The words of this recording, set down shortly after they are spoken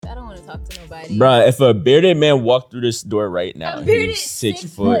want to talk to nobody. Bruh, if a bearded man walked through this door right now, he's 6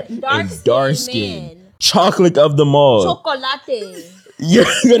 foot and dark skin. Chocolate of them all. Chocolate. You're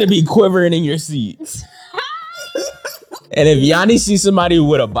gonna be quivering in your seat. And if Yanni sees somebody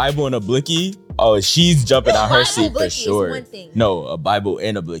with a Bible and a blicky, oh, she's jumping out her seat for sure. No, a Bible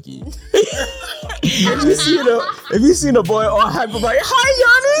and a blicky. If you seen a boy all hype like,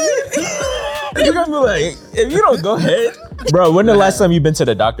 hi Yanni, you're gonna be like, if you don't, go ahead. Bro, when the last time you been to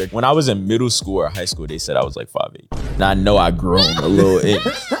the doctor? When I was in middle school or high school, they said I was like 5'8". Now I know I grown a little inch.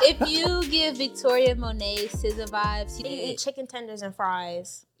 If you give Victoria Monet scissor vibes, you eat chicken tenders and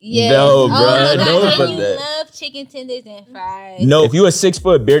fries. Yeah. No, bro. Oh don't put you that. love chicken tenders and fries. No, if you a 6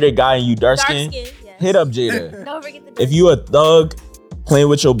 foot bearded guy and you dark skin, yes. hit up Jada. Don't forget the If you a thug playing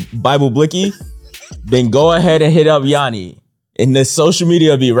with your Bible blicky, then go ahead and hit up Yanni. And the social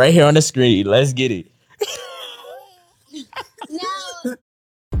media will be right here on the screen. Let's get it. No.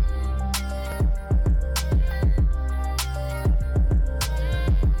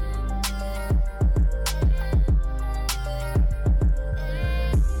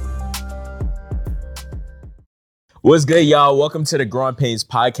 What's good, y'all? Welcome to the Growing Painz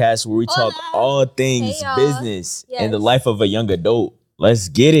podcast, where we talk all things business and the life of a young adult. Let's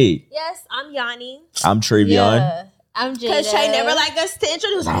get it. Yes, I'm Yanni. I'm Travion. Yeah, I'm Jada. Because Trey never liked us to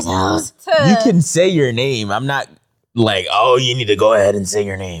introduce ourselves. You can say your name. I'm not like, oh, you need to go ahead and say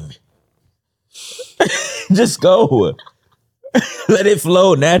your name. Just go. Let it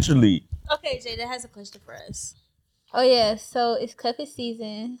flow naturally. Okay, Jada has a question for us. Oh, yeah. So it's cuffing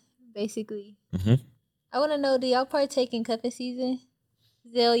season, basically. Mm-hmm. I want to know, do y'all partake in cuffing season?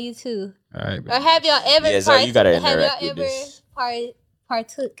 Zell, you too. All right, or have y'all ever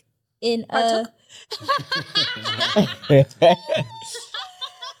partook in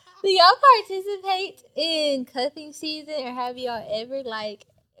do y'all participate in cuffing season, or have y'all ever, like,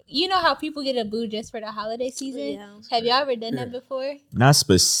 you know how people get a boo just for the holiday season? Yeah. Have y'all ever done that before? Not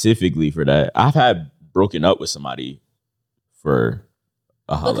specifically for that. I've had broken up with somebody for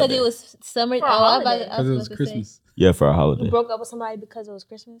a holiday. Because it was summer. Because it was Christmas. Yeah, for a holiday. You broke up with somebody because it was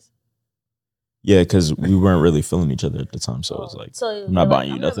Christmas? Yeah, because we weren't really feeling each other at the time. So it was like, I'm not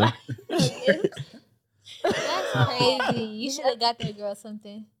buying you nothing. That's crazy. You should have got that girl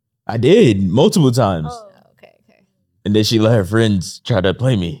something. I did multiple times. Oh, okay. And then she let her friends try to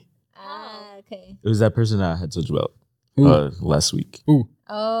play me. Okay. It was that person I had told you about last week. Ooh.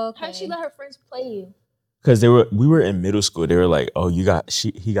 Oh, okay. How'd she let her friends play you? Because we were in middle school. They were like, oh, he got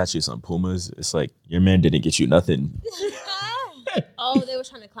you some Pumas. It's like, your man didn't get you nothing. Oh, they were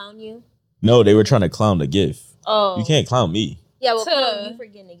trying to clown you? No, they were trying to clown the gift. Oh. You can't clown me. Yeah, well, clown you for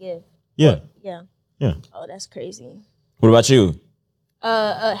getting a gift. Yeah. Yeah. Yeah. Oh, that's crazy. What about you?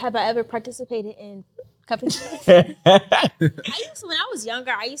 Have I ever participated in cuffing season? When I was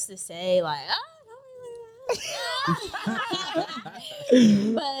younger, I used to say like,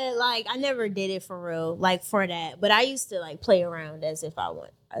 but like I never did it for real, like for that. But I used to like play around as if I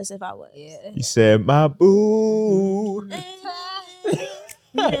was. Yeah. You said my boo.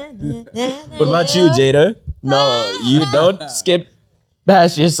 What about you, Jada? No, you don't skip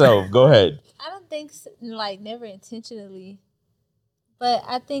past yourself. Go ahead. I don't think like never intentionally. But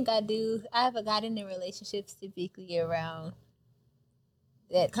I think I do. I have gotten in relationships typically around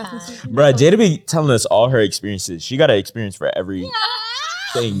that time. Bruh, Jada be telling us all her experiences. She got an experience for every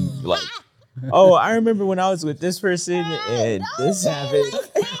thing. Like, oh, I remember when I was with this person and this happened.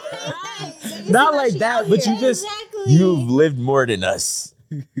 Not like that, but you just, you've lived more than us.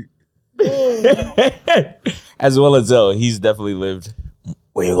 As well as Zell, he's definitely lived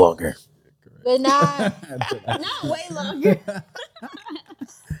way longer. But not way longer.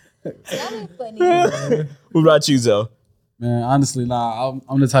 That is funny. What about you, Zell? Man, honestly,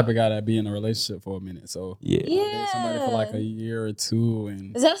 I'm the type of guy that be in a relationship for a minute. So yeah. I date somebody for like a year or two,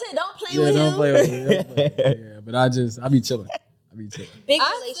 and Zell said, "Don't play with him." Don't play with him. Yeah, but I be chilling. Big I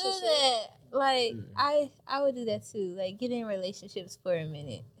feel relationship. that. Like I would do that too. Like get in relationships for a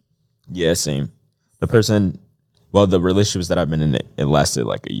minute. Yeah, same. The relationships that I've been in, it lasted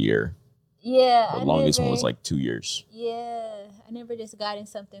like a year. Yeah. The longest one was like 2 years. Yeah. I never just got in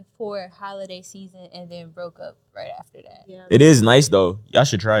something for holiday season and then broke up right after that. Yeah. It is nice though. Y'all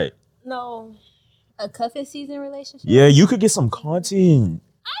should try it. No. A cuffing season relationship? Yeah, you could get some content.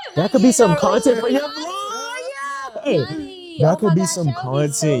 That could be some content for your vlog. That could be some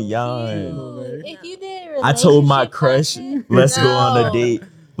content, y'all. If you did I told my crush, content, let's go on a date.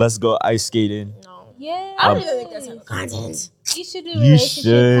 Let's go ice skating. No. Yeah. I don't even think that's some content. You should do You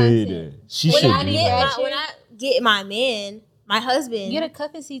relationship content. She should do that. When I get my man, my husband. Get a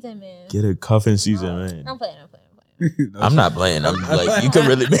cuffing season, man. Get a cuffing season, man. I'm playing. I'm not playing. I'm like, you can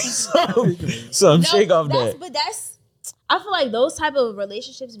really make some shake off that. But I feel like those type of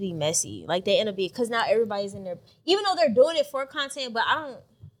relationships be messy. Like they end up being, because now everybody's in there, even though they're doing it for content, but I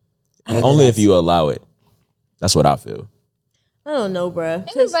don't. Only if you allow it. That's what I feel. I don't know, bruh.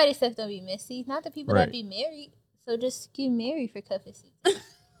 Everybody's stuff don't be messy. Not the people Right. that be married. So just get married for cuffing season.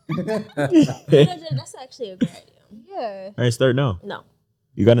 That's actually a great idea. Yeah. All right, start now. No.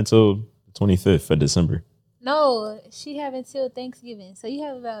 You got until the 25th of December. No, she have until Thanksgiving. So you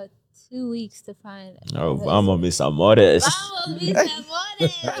have about 2 weeks to find. Oh, I'm gonna miss some more of this. Vamos, mis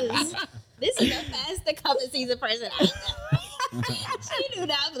amores. This is the faster cuffing season person I know. She do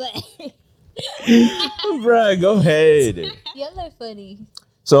not play. Bruh, go ahead. Y'all are funny.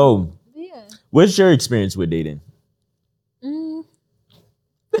 So, Yeah. what's your experience with dating? Mm.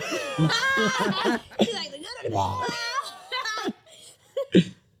 She's like, the good or the bad.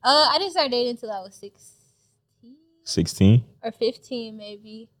 I didn't start dating until I was 16 16? or 15,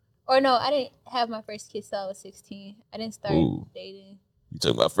 maybe. Or no, I didn't have my first kiss till I was 16. I didn't start dating. You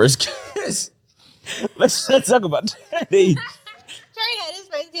talking about first kiss? Let's talk about that age. Trey had his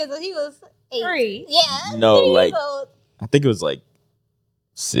first kiss when he was 8. 3. Yeah. No, 3 years like, old. I think it was like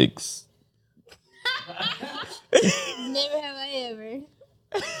 6. Never have I ever.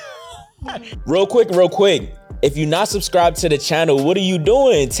 Real quick. If you're not subscribed to the channel, what are you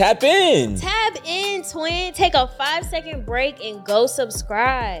doing? Tap in. Tap in, twin. Take a 5-second break and go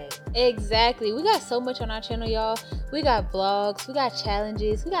subscribe. Exactly. We got so much on our channel, y'all. We got vlogs, we got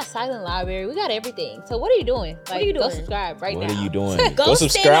challenges, we got silent library, we got everything. So what are you doing? Like, are you go doing? subscribe right now. What are you doing? Go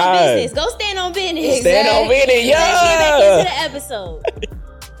stand subscribe. on business. Go stand on business. Stand on business, Let's get back yeah. into the episode.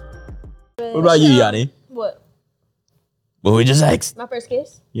 What about you, Yanni? What? What we just asked? My first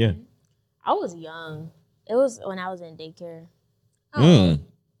kiss? Yeah. I was young. It was when I was in daycare. But I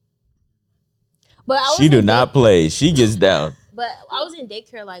was She do in not play. She gets down. But I was in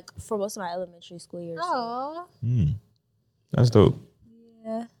daycare like for most of my elementary school years. Aw. That's dope.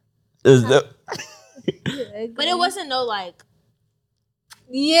 Yeah. Is that? But it wasn't no like.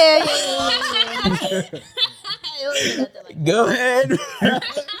 Yeah. It wasn't nothing like. Go ahead.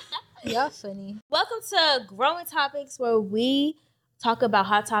 Y'all funny. Welcome to Growing Topics, where we talk about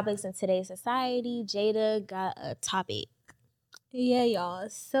hot topics in today's society. Jada got a topic. Yeah, y'all.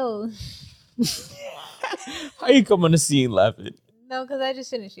 So, How you come on the scene laughing? no, because I just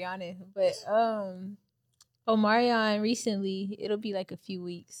finished yawning. But Omarion recently, it'll be like a few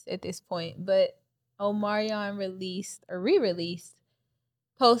weeks at this point, but Omarion re-released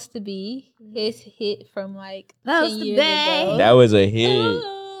Supposed to Be, his hit from like 10 Supposed to years Be. ago. That was a hit.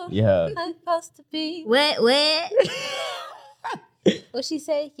 Ooh, Yeah. I'm supposed to be. Wet. What she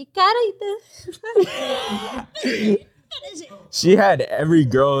say? You gotta eat this. She had every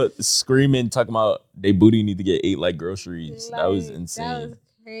girl screaming, talking about they booty need to get ate like groceries. That was insane. That was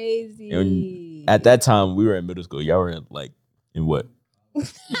crazy. And at that time, we were in middle school. Y'all were in what?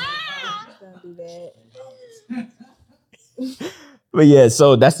 Don't do that. But yeah,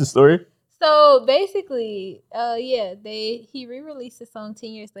 so that's the story. So basically, he re-released the song 10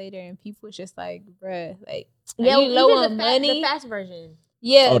 years later, and people was just like, bruh, like, Yeah, you low on the money? fast version.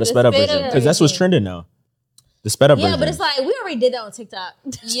 Yeah. Oh, the sped up version. Because that's what's trending now. The sped up version. Yeah, but it's like we already did that on TikTok.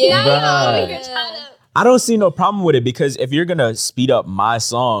 Yeah. Bruh. Over here trying to. I don't see no problem with it because if you're gonna speed up my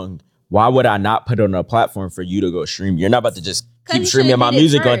song, why would I not put it on a platform for you to go stream? You're not about to just keep streaming my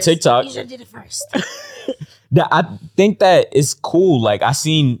music on TikTok. You should have did it first. I think that is cool. Like I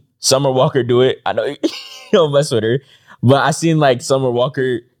seen Summer Walker do it. I know you don't mess with her, but I seen like Summer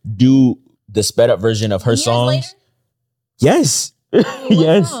Walker do the sped up version of her Years songs. later? Yes. What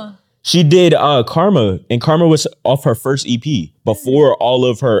Yes. song? She did Karma, and Karma was off her first EP before all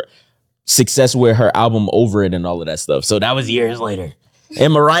of her success with her album Over It and all of that stuff. So that was years later.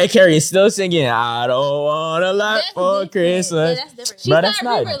 And Mariah Carey is still singing I don't want a lot That's for different. Christmas. Yeah, that's different. She's Bruh, that's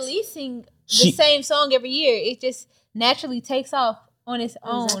not nice. re-releasing the She- same song every year. It just naturally takes off on its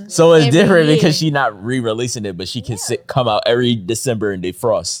own. So it's every different year. because she's not re-releasing it, but she can come out every December and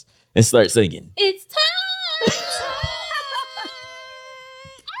defrost and start singing. It's time.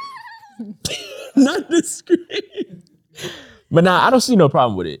 Not the screen. But nah, I don't see no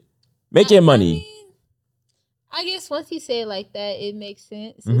problem with it. Making money. I guess once you say it like that, it makes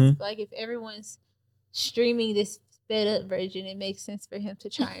sense. Mhm. It's like if everyone's streaming this sped up version, it makes sense for him to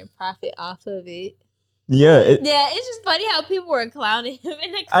try and profit off of it. Yeah. Yeah, it's just funny how people were clowning him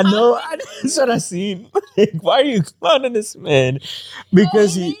in the I know. comments. That's what I seen. Like, why are you clowning this man?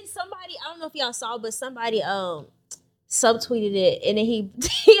 Because And he. then somebody, I don't know if y'all saw, but somebody subtweeted it, and then he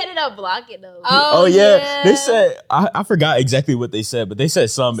ended up blocking them. Oh yeah. They said I forgot exactly what they said, but they said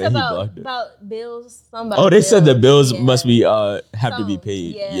something and he blocked it. About bills. Somebody. Oh, they said the bills must be have to be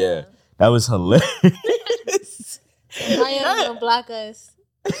paid. Yeah. That was hilarious. I am gonna block us.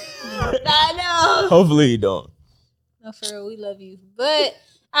 I know. Hopefully you don't. No, for real, we love you. But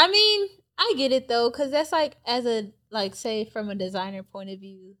I mean, I get it though, because that's like as a say from a designer point of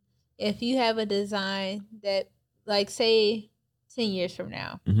view, if you have a design that say 10 years from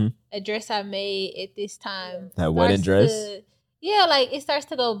now, a dress I made at this time, that wedding dress. It starts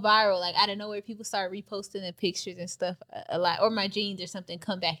to go viral. Like out of nowhere, people start reposting the pictures and stuff a lot, or my jeans or something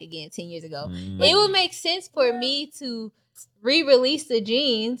come back again 10 years ago. It would make sense for me to re-release the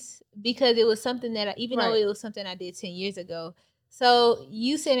jeans because it was something that even though it was something I did 10 years ago. So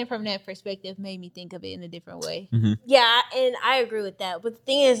you saying it from that perspective made me think of it in a different way. Yeah, and I agree with that. But the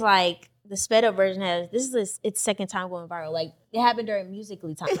thing is, like, the sped up version its second time going viral. Like, it happened during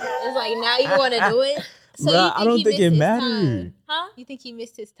Musically time. It's like now you want to do it. So bruh, I don't think it mattered. Huh? You think he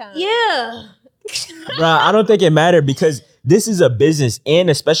missed his time? Yeah. Bruh, I don't think it mattered because this is a business, and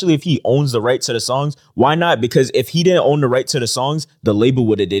especially if he owns the right to the songs, why not? Because if he didn't own the right to the songs, the label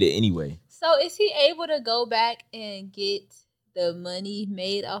would have did it anyway. So is he able to go back and get the money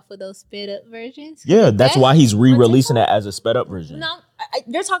made off of those sped up versions? Yeah, that's why he's re-releasing it as a sped up version. No,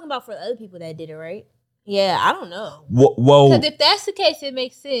 you're talking about for the other people that did it, right? Yeah, I don't know. Well, because if that's the case, it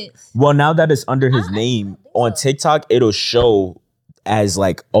makes sense. Well, now that it's under his name on TikTok, it'll show as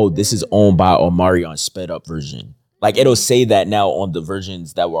like, oh, this is owned by Omari on sped up version. Like it'll say that now on the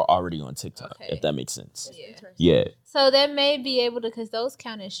versions that were already on TikTok, if that makes sense. Yeah. So that may be able to, because those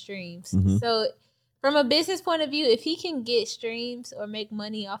count as streams. So from a business point of view, if he can get streams or make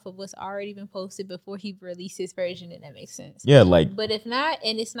money off of what's already been posted before he releases his version, then that makes sense. Yeah, like. But if not,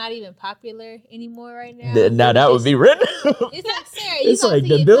 and it's not even popular anymore right now. Now that would be written. It's like, Sarah, it's like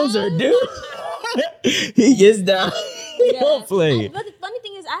the bills are due. He gets down. He don't play. But the funny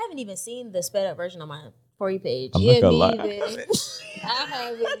thing is, I haven't even seen the sped up version on my For You page. I'm not gonna lie. I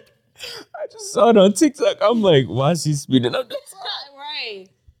haven't. I just saw it on TikTok. I'm like, why is he speeding up? Right.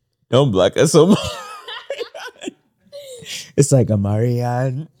 Don't block us so much. It's like a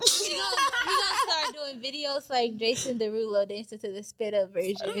Marianne. We're gonna start doing videos like Jason Derulo dancing to the sped up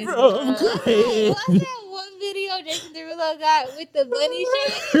version. Bro, I'm crying. What's that one video Jason Derulo got with the bunny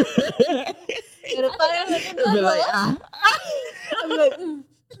shirt? Be like, ah. I'm like, I don't know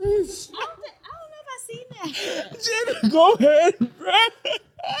if I've seen that. Jenny, go ahead, bro.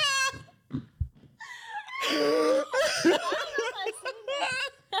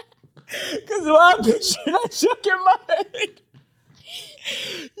 Because when I pictured, I shook in my head.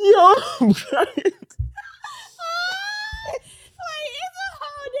 Yo, I'm crying. Like, it's a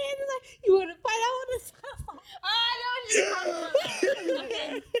whole day. It's like, you want to fight? I want to stop.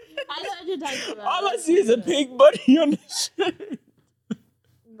 I know what you're talking about. All I see is a pig buddy on the shirt.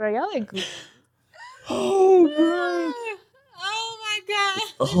 Bro, y'all are goofy. Oh, bro. Oh, my God.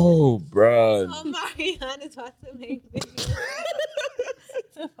 Oh, bro. Oh, Marianne is about to make videos.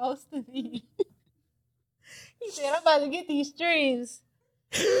 Supposed to be. He said, I'm about to get these streams.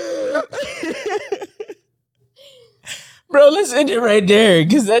 Bro, let's end it right there,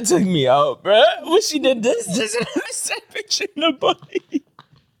 because that took me out, bro. When she did this that picture in the bunny.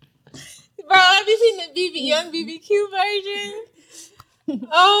 Bro, have you seen the Young BBQ version?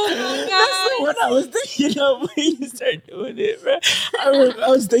 Oh my God. That's the one I was thinking of when you started doing it, bro. I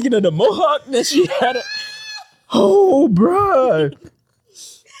was thinking of the mohawk that she had. Oh, bro.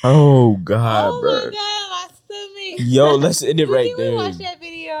 Oh, God, bro. Oh my God, my stomach. Yo, let's end it right there. Can we watch that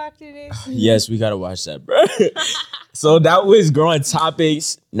video after this? Yes, we gotta watch that, bro. So that was growing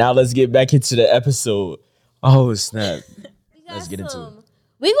topics. Now let's get back into the episode. Oh, snap. Let's get into it.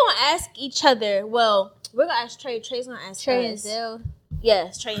 We're gonna ask each other. Well, we're gonna ask Trey. Trey's gonna ask Trey and us. Zell.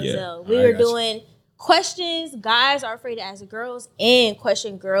 Yes, Trey and Zell. We I were got you. doing questions guys are afraid to ask girls, and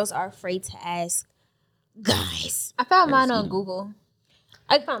question girls are afraid to ask guys. I found mine on Google.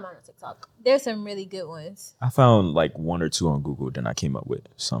 I found mine on TikTok. There's some really good ones. I found like one or two on Google, then I came up with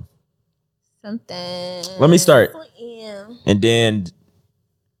some. Something. Let me start. Yeah. And then,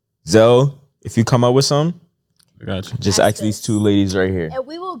 Zoe, if you come up with some, I got you. just Ask ask these us. two ladies right here. And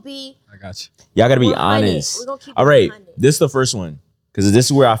we will be. I got you. Y'all gotta be 100. honest. We're gonna keep All it right, 100. this is the first one. Because this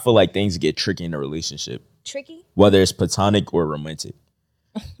is where I feel like things get tricky in a relationship, Tricky. whether it's platonic or romantic.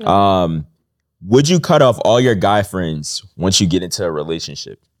 Would you cut off all your guy friends once you get into a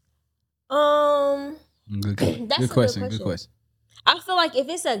relationship? Good, That's a good good question. question. Good question. I feel like if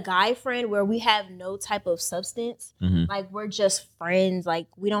it's a guy friend where we have no type of substance, Mhm. like we're just friends, like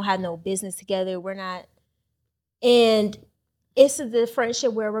we don't have no business together, we're not And it's the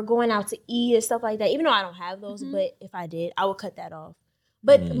friendship where we're going out to eat and stuff like that. Even though I don't have those, but if I did, I would cut that off.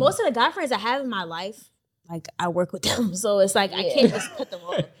 But most of the guy friends I have in my life, like I work with them, so it's like I can't just cut them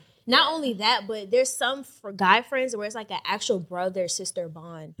off. Not only that, but there's some for guy friends where it's like an actual brother sister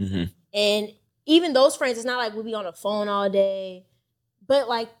bond, and even those friends, it's not like we'll be on the phone all day. But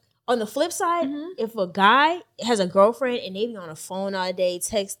like on the flip side, if a guy has a girlfriend and they be on the phone all day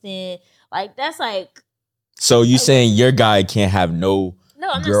texting, like that's like. So you saying your guy can't have no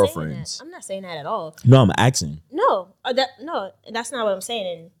I'm girlfriends? I'm not saying that at all. No, I'm asking. No, that's not what I'm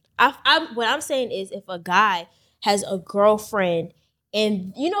saying. And what I'm saying is if a guy has a girlfriend,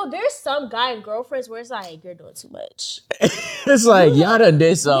 and there's some guy and girlfriends where it's like you're doing too much. It's like y'all done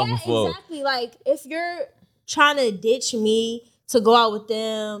did something before. Exactly. Like if you're trying to ditch me to go out with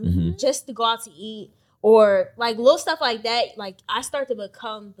them, just to go out to eat. Or like little stuff like that, like I start to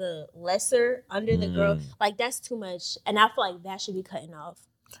become the lesser under the girl. Like that's too much, and I feel like that should be cutting off.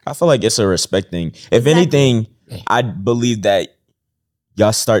 I feel like it's a respect thing. If anything, I believe that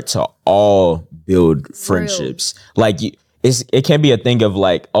y'all start to all build friendships. Like it can be a thing of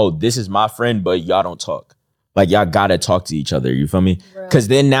like, oh, this is my friend, but y'all don't talk. Like y'all gotta talk to each other. You feel me? Because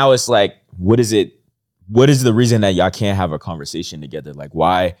then now it's like, what is it? What is the reason that y'all can't have a conversation together? Like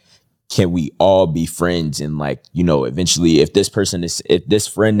why? Can we all be friends? And like, eventually if this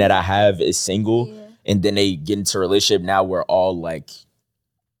friend that I have is single and then they get into a relationship, now we're all like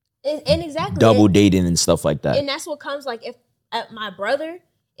and exactly double dating and stuff like that. And that's what comes like if my brother,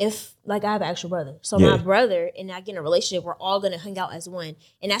 if like I have an actual brother. So my brother and I get in a relationship, we're all gonna hang out as one.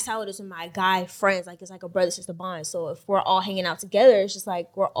 And that's how it is with my guy friends. Like it's like a brother sister bond. So if we're all hanging out together, it's just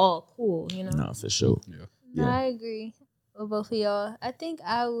like we're all cool, No, for sure. No, I agree with both of y'all. I think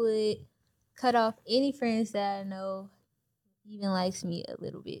I would cut off any friends that I know even likes me a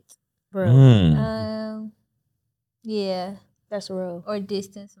little bit. Bro. Yeah. That's real. Or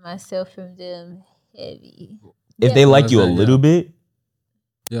distance myself from them heavy. If they like you a little bit.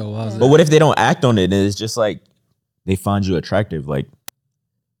 Yeah, but what if they don't act on it and it's just like they find you attractive? Like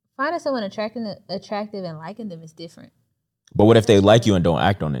finding someone attractive and liking them is different. But what if they like you and don't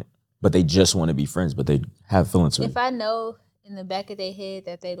act on it? But they just want to be friends, but they have feelings for you. If I know in the back of their head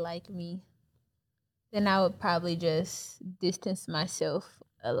that they like me, then I would probably just distance myself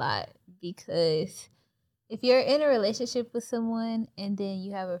a lot. Because if you're in a relationship with someone and then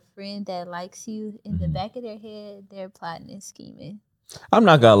you have a friend that likes you, in the back of their head, they're plotting and scheming. I'm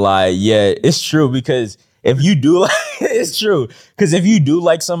not gonna lie. Yeah, it's true. Because if you do it's true. Because if you do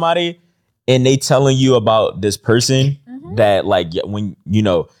like somebody and they telling you about this person that like when,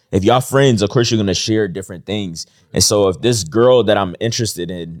 if y'all friends, of course you're gonna share different things. And so if this girl that I'm interested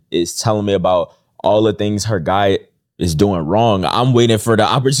in is telling me about all the things her guy is doing wrong, I'm waiting for the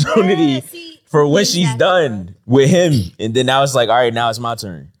opportunity for when she's done with him. And then now it's like, all right, now it's my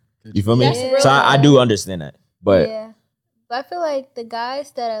turn. You feel me? Yeah. So I do understand that. But yeah. But I feel like the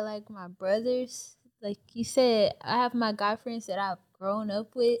guys that are like my brothers, like you said, I have my guy friends that I've grown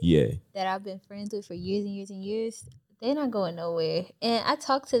up with. Yeah. That I've been friends with for years and years and years. They're not going nowhere. And I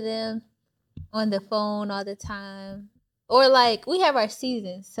talk to them on the phone all the time. Or like we have our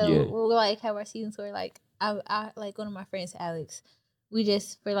seasons. So we'll like have our seasons where like I like one of my friends, Alex, we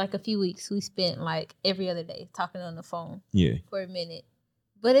just for like a few weeks we spent like every other day talking on the phone. Yeah. For a minute.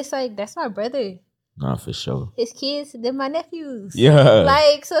 But it's like that's my brother. Nah, for sure. His kids, they're my nephews. Yeah.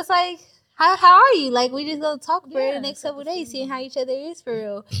 Like so it's like how are you? Like we just gonna talk for the next couple of days, seeing how each other is for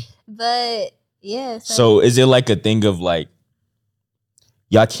real. But yeah. So is it like a thing of like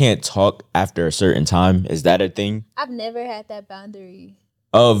y'all can't talk after a certain time? Is that a thing? I've never had that boundary.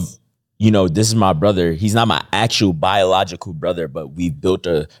 Of, this is my brother. He's not my actual biological brother, but we've built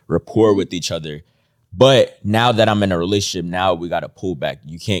a rapport with each other. But now that I'm in a relationship, now we got to pull back.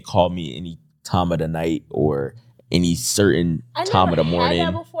 You can't call me any time of the night or any certain time of the morning. I never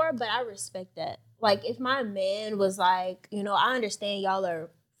had that before, but I respect that. Like, if my man was like, I understand y'all are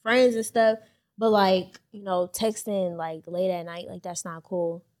friends and stuff, but like, texting like late at night, like that's not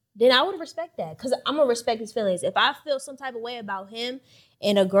cool. Then I would respect that because I'm gonna respect his feelings. If I feel some type of way about him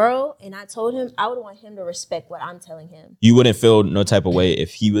and a girl and I told him, I would want him to respect what I'm telling him. You wouldn't feel no type of way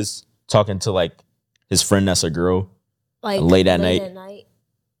if he was talking to like his friend that's a girl like late at night.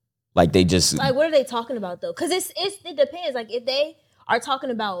 Like they just like, what are they talking about though? Because it depends. Like if they are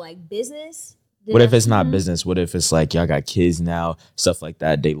talking about like business. What if it's not business? What if it's like y'all got kids now, stuff like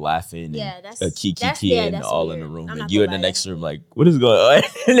that? They laughing and a kiki and all weird. In the room, and you in the next room like, what is going on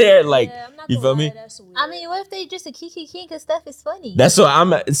in there? Like, you feel me? I mean, what if they just a kiki because stuff is funny? That's what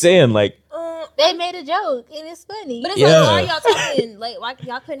I'm saying. Like, they made a joke and it's funny. But it's like, why are y'all talking? Like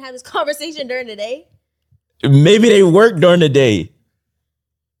y'all couldn't have this conversation during the day? Maybe they work during the day.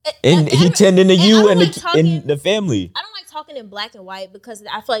 And he tending to you and the family. I don't like talking in black and white because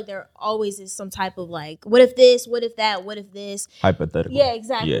I feel like there always is some type of like, what if this, what if that, what if this? Hypothetical. Yeah,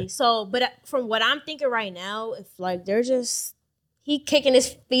 exactly. Yeah. So, but from what I'm thinking right now, if like they're just, he kicking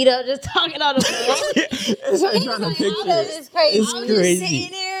his feet up, just talking on the floor. It's like trying to picture it. It's crazy. It's I'm crazy. just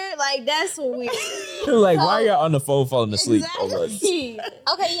sitting there, like that's weird. Like, why are y'all on the phone falling asleep? Exactly.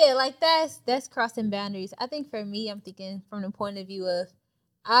 Okay, yeah, like that's crossing boundaries. I think for me, I'm thinking from the point of view of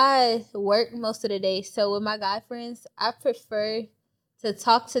I work most of the day, so with my guy friends, I prefer to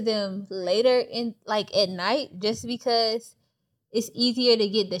talk to them later in like at night, just because it's easier to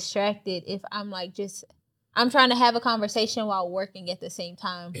get distracted if I'm trying to have a conversation while working at the same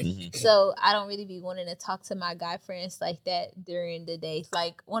time. Mhm. So I don't really be wanting to talk to my guy friends like that during the day.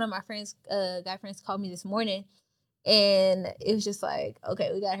 Like one of my friends, guy friends called me this morning. And it was just like,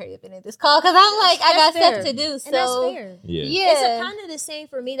 okay, we gotta hurry up and end this call because I'm like, I got stuff to do. So And that's fair. Yeah. It's kind of the same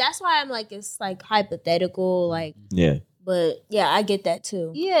for me. That's why I'm like, it's like hypothetical, like. Yeah. But yeah, I get that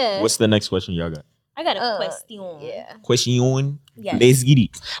too. Yeah. What's the next question y'all got? I got a question. Yeah. Question. Yes. Let's get it.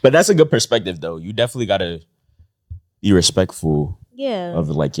 But that's a good perspective, though. You definitely gotta be respectful Yeah. of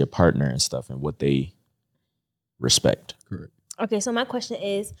like your partner and stuff and what they respect. Correct. Okay, so my question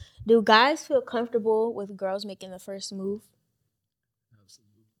is, do guys feel comfortable with girls making the first move?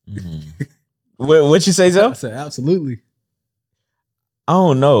 Mhm. What you say, I Zoe? said absolutely. I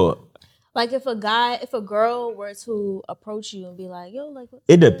don't know. Like if a girl were to approach you and be like, yo, like what?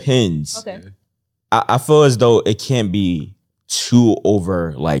 It depends. Okay. I feel as though it can't be too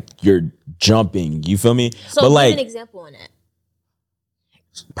over, like you're jumping. You feel me? So but give like an example on that.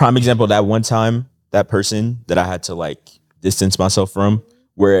 prime example, that one time, that person that I had to like distance myself from,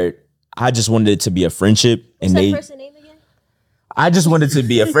 where I just wanted it to be a friendship, What's and that they. person name again? I just wanted to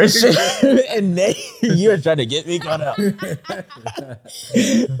be a friendship, and you're trying to get me caught up,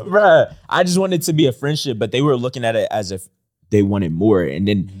 bruh. I just wanted to be a friendship, but they were looking at it as if they wanted more. And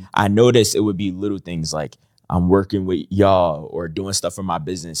then I noticed it would be little things like I'm working with y'all or doing stuff for my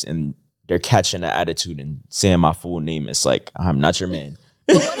business, and they're catching the attitude and saying my full name. It's like, I'm not your man.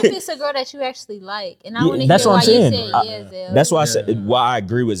 But what if it's a girl that you actually like? And I Yeah, want to that's hear what why I'm saying. you said yes, Zell. That's why I said why I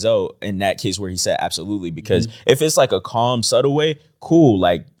agree with Zoe in that case where he said absolutely, because if it's like a calm, subtle way, cool.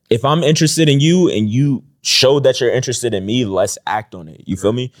 Like if I'm interested in you and you show that you're interested in me, let's act on it. You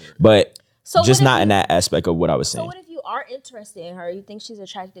feel me? But So just what if not you- in that aspect of what I was So saying. what if you are interested in her? You think she's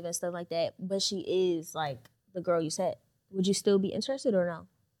attractive and stuff like that, but she is like the girl you said. Would you still be interested or no?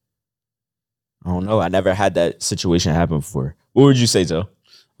 I don't know. I never had that situation happen before. What would you say, Zoe?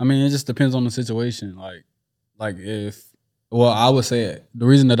 I mean, it just depends on the situation. Like if, well, I would say the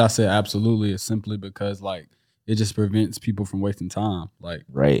reason that I say absolutely is simply because like it just prevents people from wasting time. Like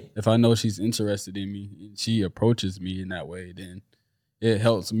Right. if I know she's interested in me and she approaches me in that way, then it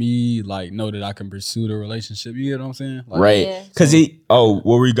helps me like know that I can pursue the relationship. You get what I'm saying? Like, Right. Yeah. Because what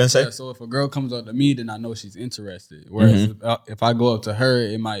were you going to say? Yeah, so if a girl comes up to me, then I know she's interested. Whereas if I go up to her,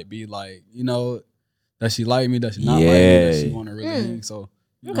 it might be like, you know, does she like me? Does she not like me? Does she Yeah. want to really hang? So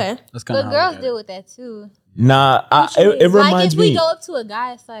you know, Okay. that's kind But of girls deal with that too. Nah, What you it mean? Like reminds if we me. go up to a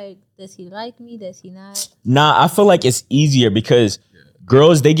guy, it's like, does he like me? Does he not? Nah, I feel like it's easier because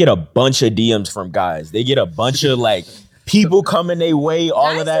girls, they get a bunch of DMs from guys. They get a bunch of like people coming their way,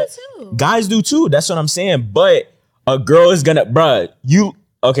 all of that. Guys do too. Guys do too. That's what I'm saying. But a girl is gonna, bruh,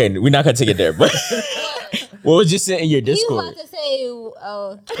 okay, we're not gonna take it there, but what was just sent in your You Discord? about to say,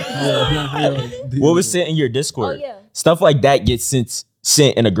 oh, What was sent in your Discord? Oh, yeah. Stuff like that gets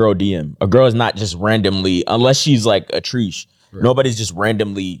sent in a girl DM. A girl is not just randomly, unless she's like a Trish. Right. Nobody's just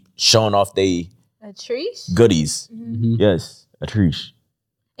randomly showing off they a Trish? goodies. Mhm. Yes, a Trish.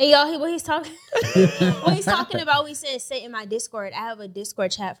 And y'all, what he's talking about, we said sent in my Discord. I have a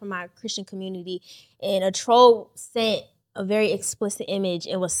Discord chat for my Christian community, and a troll sent a very explicit image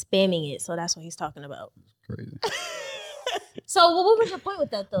and was spamming it. So that's what he's talking about. Crazy. So what was your point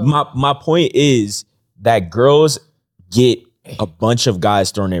with that though? My point is that girls get a bunch of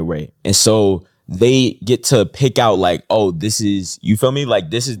guys thrown their way, and so they get to pick out like, oh, this is, you feel me? Like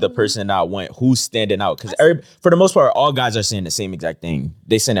this is the person I want. Who's standing out? Because for the most part, all guys are saying the same exact thing.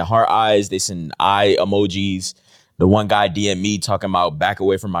 They sending heart eyes. They send eye emojis. The one guy DM me talking about back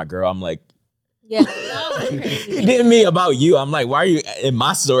away from my girl. I'm like, Yeah. he did me about you. I'm like, why are you in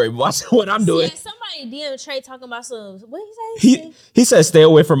my story? Watch what I'm doing. Yeah, somebody DM Trey talking about some. What did he say? He said, stay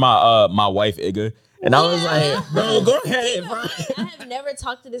away from my wife, Igga. And I was like, bro, go ahead, bro. I have never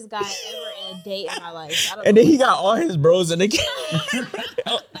talked to this guy ever in a day in my life. I don't And know. then he got all his bros in the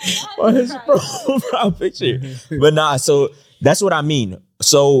on his profile picture. But nah, so that's what I mean.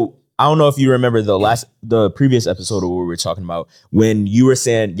 So I don't know if you remember the previous episode where we were talking about when you were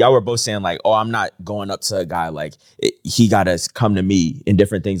saying, y'all were both saying like, oh, I'm not going up to a guy, like he gotta come to me and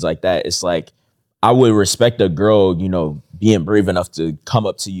different things like that. It's like, I would respect a girl, you know, being brave enough to come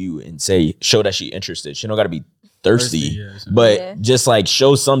up to you and show that she interested. She don't gotta be thirsty, but just like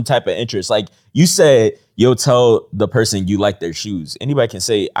show some type of interest. Like you said, you'll tell the person you like their shoes. Anybody can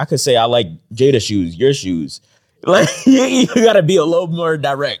say, I could say I like Jada's shoes, your shoes. Like you gotta be a little more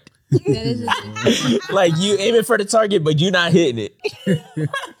direct. Like you aiming for the target, but you're not hitting it.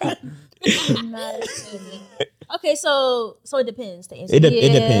 Okay, so it depends. To answer. It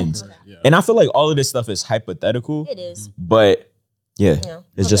depends, and I feel like all of this stuff is hypothetical. It is, but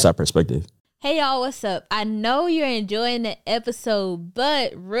it's just our perspective. Hey y'all, what's up? I know you're enjoying the episode,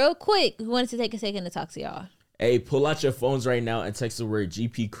 but real quick, we wanted to take a second to talk to y'all. Hey, pull out your phones right now and text the word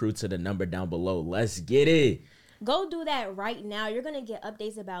GP Crew to the number down below. Let's get it. Go do that right now. You're going to get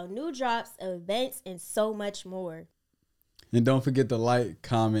updates about new drops, events, and so much more. And don't forget to like,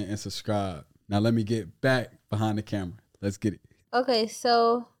 comment, and subscribe. Now let me get back behind the camera. Let's get it. Okay,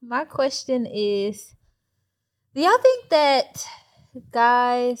 so my question is, do y'all think that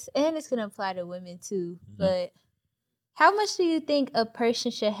guys, and it's going to apply to women too, but how much do you think a person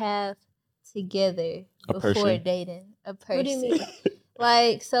should have together before dating a person? What do you mean?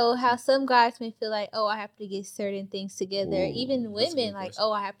 Like, so how some guys may feel like, oh, I have to get certain things together. Even women, like,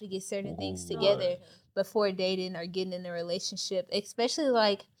 oh, I have to get certain things together before dating or getting in a relationship. Especially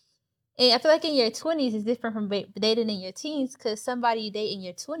like, and I feel like in your 20s is different from dating in your teens, because somebody you date in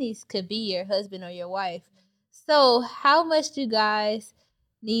your 20s could be your husband or your wife. So how much do guys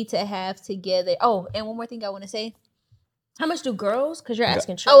need to have together? Oh, and one more thing I want to say. How much do girls? Because you're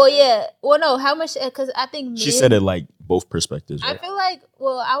asking. Oh, yeah. Well, no, how much? Because I think men, she said it like both perspectives. Right? I feel like,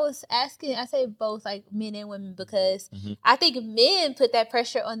 well, I was asking, I say both, like men and women, because I think men put that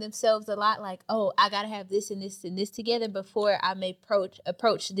pressure on themselves a lot. Like, oh, I got to have this and this and this together before I may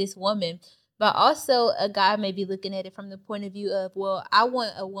approach this woman. But also a guy may be looking at it from the point of view of, well, I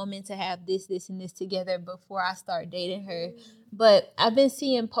want a woman to have this, this, and this together before I start dating her. But I've been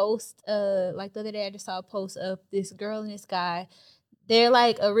seeing posts, like the other day I just saw a post of this girl and this guy. They're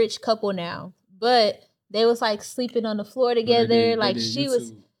like a rich couple now, but they was like sleeping on the floor together. She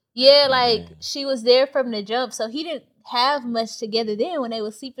was there from the jump. So he didn't have much together then when they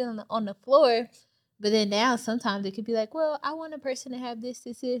was sleeping on the floor. But then now sometimes it could be like, well, I want a person to have this,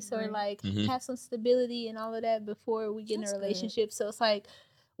 or like have some stability and all of that before we get in a relationship. Good. So it's like,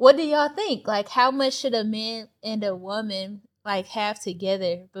 what do y'all think? Like, how much should a man and a woman like have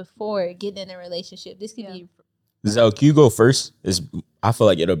together before getting in a relationship? This could be. Zell, can you go first? I feel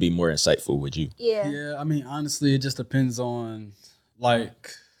like it'll be more insightful with you. Yeah. I mean, honestly, it just depends on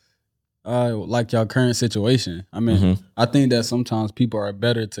like your current situation. I mean, I think that sometimes people are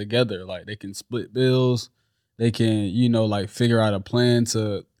better together. Like they can split bills, they can, like figure out a plan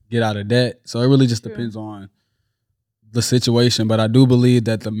to get out of debt. So it really just depends on the situation. But I do believe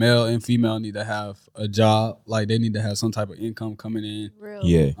that the male and female need to have a job. Like they need to have some type of income coming in.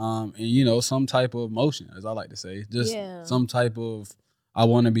 Yeah. And some type of motion, as I like to say. Just some type of, I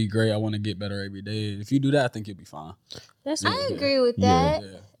want to be great. I want to get better every day. If you do that, I think you'll be fine. I agree with that.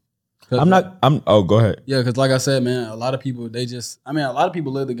 Yeah. Go ahead. Yeah, because like I said, man, a lot of people,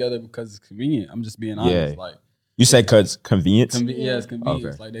 live together because it's convenient. I'm just being honest. Like you said because convenience? It's convenience.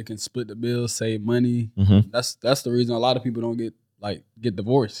 Okay. Like they can split the bills, save money. That's the reason a lot of people don't get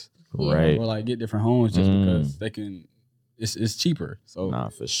divorced. Right. Or like get different homes just because they can, it's cheaper. So nah,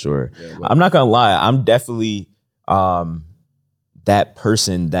 for sure. Yeah, I'm not gonna lie. I'm definitely that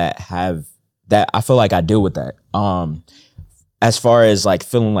person that I feel like I deal with that. As far as like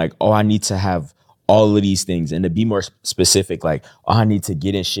feeling like, oh, I need to have all of these things, and to be more specific, like, oh, I need to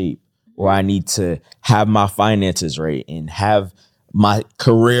get in shape, or I need to have my finances right and have my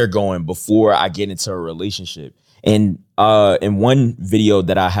career going before I get into a relationship. And in one video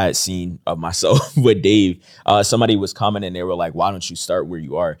that I had seen of myself with Dave, somebody was commenting, they were like, why don't you start where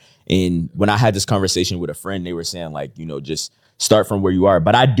you are? And when I had this conversation with a friend, they were saying like, just start from where you are.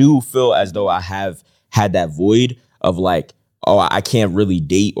 But I do feel as though I have had that void of like, oh, I can't really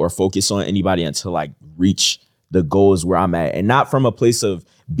date or focus on anybody until I reach the goals where I'm at. And not from a place of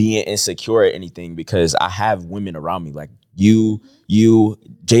being insecure or anything, because I have women around me like you,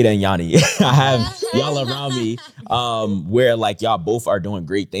 Jada and Yanni. I have y'all around me where like y'all both are doing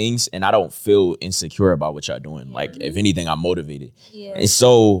great things, and I don't feel insecure about what y'all doing. Like if anything, I'm motivated. Yeah. And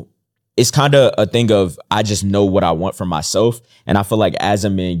so it's kind of a thing of, I just know what I want for myself. And I feel like as a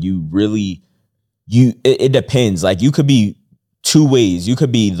man, it depends. Like you could be two ways. You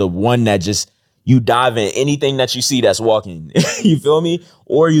could be the one that just, you dive in anything that you see that's walking. You feel me?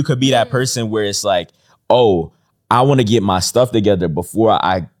 Or you could be that person where it's like, oh, I want to get my stuff together before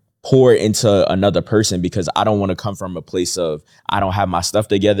I pour into another person, because I don't want to come from a place of I don't have my stuff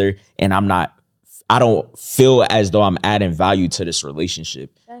together and I don't feel as though I'm adding value to this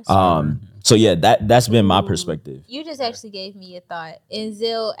relationship. So yeah, that's been my perspective. You just actually gave me a thought, and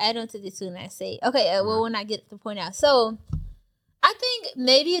Zell, add on to this too, and I say, okay, well, when I get to point out, so I think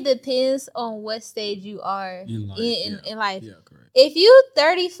maybe it depends on what stage you are in life. Yeah, correct. If you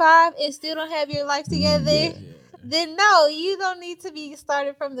 35 and still don't have your life together, then no, you don't need to be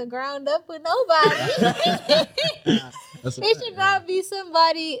started from the ground up with nobody. It should not be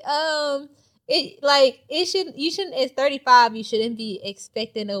somebody. You shouldn't. At 35, you shouldn't be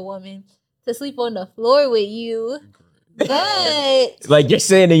expecting a woman to sleep on the floor with you. But like you're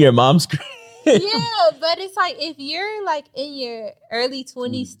saying in your mom's crib. Yeah, but it's like if you're like in your early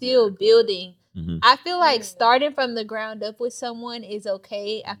 20s still building, I feel like starting from the ground up with someone is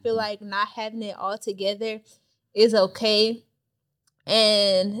okay. I feel like not having it all together is okay.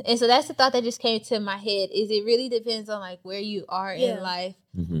 And so that's the thought that just came to my head, is it really depends on like where you are in life.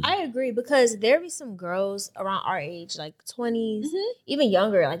 I agree, because there be some girls around our age, like 20s, even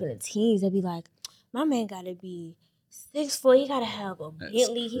younger, like in the teens, they'd be like, my man gotta be 6 foot, he gotta have a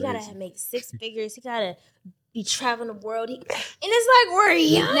Bentley, he gotta make 6 figures, he gotta be traveling the world. And it's like, we're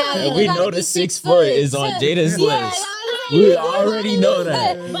young. Now, we know the 6 foot is on Jada's list. We already know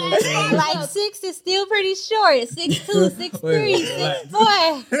that. But like 6 is still pretty short. 6'2", 6'3",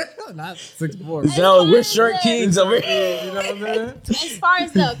 6'4". Not 6'4". No, we're short kings over here. You know what I'm saying? As far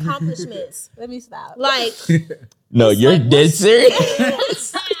as the accomplishments, Let me stop. like, No, you're dead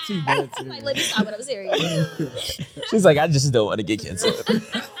serious. like, let me stop when I'm serious. She's like, I just don't want to get canceled.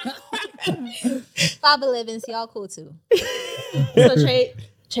 5'11", y'all cool too. So Trey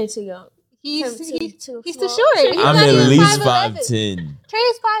too young. He's too too small. short. I'm at least 5'11". 5'10". Trey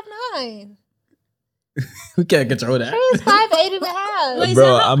is 5'9". We can't control that. Trey is 5'8" and a half. Wait, Bro,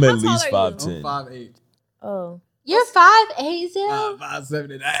 so how I'm at tall least are you? 5'10". 5'8". Oh. You're 5'8", Zell?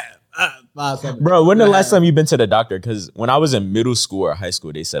 5'7" and a half. 5'7". Bro, when the last time you been to the doctor? Because when I was in middle school or high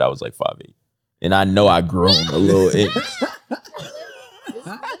school, they said I was like 5'8". And I know I grown a little inch.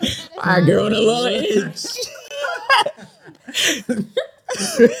 I grown a little inch.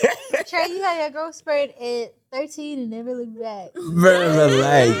 Trey, you had your growth spurt at 13 and never looked back. Bro,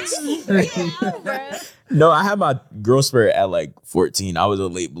 relax. No, I had my growth spurt at like 14. I was a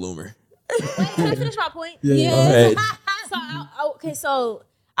late bloomer. Wait, can I finish my point? Yeah. So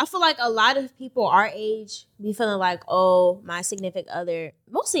I feel like a lot of people our age be feeling like, oh, my significant other,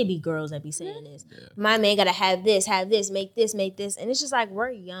 mostly it be girls that be saying this. Yeah. My man gotta have this, make this. And it's just like, we're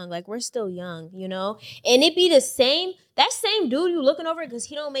young, like we're still young, you know? And it be the same, that same dude you looking over because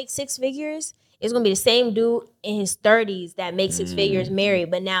he don't make 6 figures, it's gonna be the same dude in his 30s that makes 6 figures married,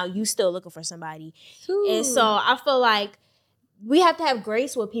 but now you still looking for somebody. Ooh. And so I feel like we have to have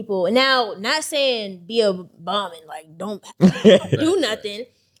grace with people. Now, not saying be a bum and like don't do nothing.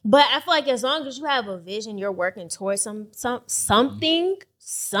 But I feel like as long as you have a vision, you're working towards something,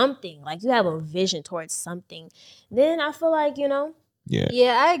 like you have a vision towards something, then I feel like, you know.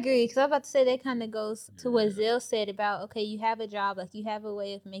 Yeah, I agree. Because I'm about to say that kind of goes to what Zell said about, okay, you have a job, like you have a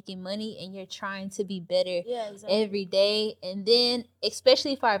way of making money and you're trying to be better every day. And then,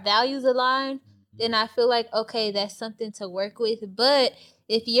 especially if our values align, then I feel like, okay, that's something to work with. But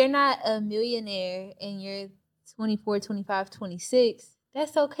if you're not a millionaire and you're 24, 25, 26,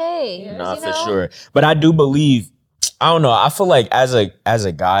 that's okay. No, for sure. But I do believe, I don't know, I feel like as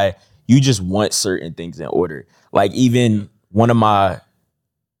a guy, you just want certain things in order. Like even one of my,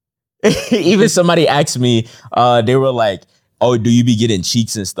 even somebody asked me, they were like, oh, do you be getting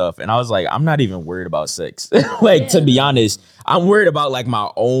cheeks and stuff? And I was like, I'm not even worried about sex. To be honest, I'm worried about like my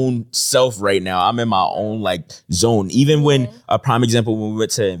own self right now. I'm in my own like zone. Even when, a prime example, when we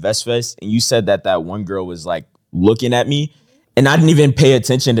went to InvestFest and you said that one girl was like looking at me, and I didn't even pay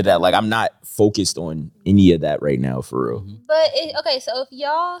attention to that. Like, I'm not focused on any of that right now, for real. But, so if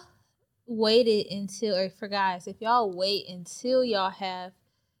y'all waited until, or for guys, if y'all wait until y'all have,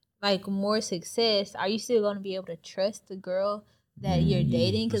 like, more success, are you still going to be able to trust the girl that you're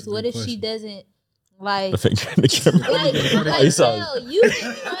dating? Because what if she doesn't, like... Zell, you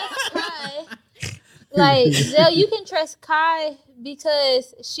can trust Kai. Like, Zell, you can trust Kai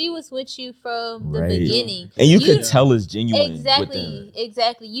because she was with you from the beginning. And you can tell it's genuine.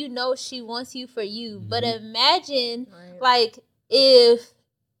 Exactly. You know she wants you for you. But imagine, like, if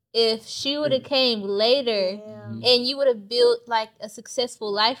she would have came later and you would have built, like, a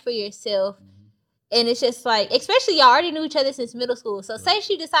successful life for yourself, And it's just like, especially y'all already knew each other since middle school. So say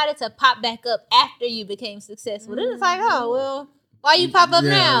she decided to pop back up after you became successful. Then it's like, oh, well, why you pop up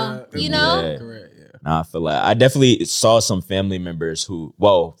now? You know? Yeah. Correct. Yeah. Nah, I feel like I definitely saw some family members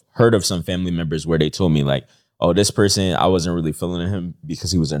heard of some family members where they told me like, oh, this person, I wasn't really feeling him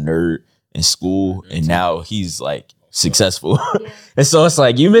because he was a nerd in school. And now he's like successful. And so it's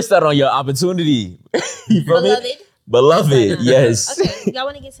like, you missed out on your opportunity. You feel me? Beloved, yes. Okay, y'all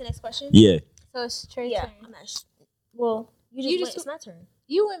want to get to the next question? Yeah. So it's Trey's Yeah. turn. I'm not well, you just went. It's my turn.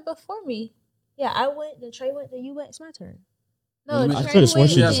 You went before me. Yeah, I went. Then Trey went. Then you went. It's my turn. No, I Trey could've sworn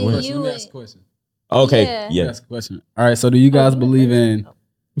went, she and just went. Let you me ask a went. question. Okay. Yeah. Yeah. Ask a question. All right. So do you guys believe in? All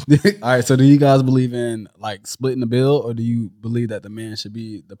right. So do you guys believe in like splitting the bill, or do you believe that the man should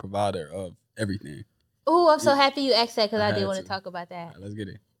be the provider of everything? Oh, I'm so happy you asked that because I did had want to. to talk about that. All right, let's get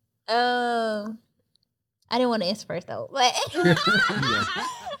it. I didn't want to answer first though. But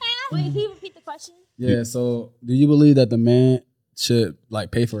Wait, can you repeat the question? Yeah. So do you believe that the man should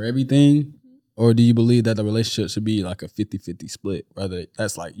like pay for everything? Or do you believe that the relationship should be like a 50-50 split? Whether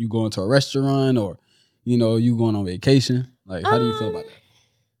that's like you going to a restaurant or, you know, you going on vacation. Like, how do you feel about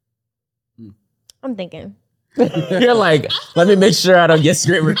that? I'm thinking. You're like, let me make sure I don't get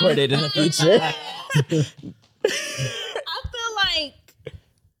screen recorded in the future. I feel like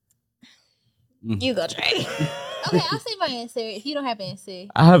you go, Trey. okay, I'll say my answer. If you don't have an answer,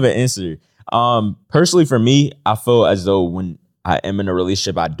 I have an answer. Personally for me, I feel as though when I am in a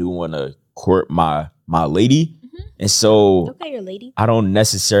relationship, I do want to court my lady. And so Okay, your lady. I don't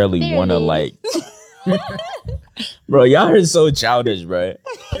necessarily Fair want to lady. like, bro, y'all are so childish, bro.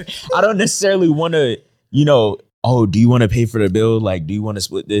 I don't necessarily want to, you know, oh, do you want to pay for the bill? Like, do you want to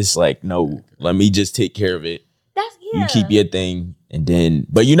split this? Like, no, let me just take care of it. That's You keep your thing. And then,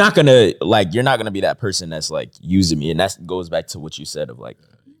 but you're not gonna be that person that's like using me. And that goes back to what you said of like,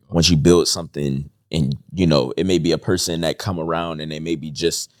 once you build something and, you know, it may be a person that come around and they may be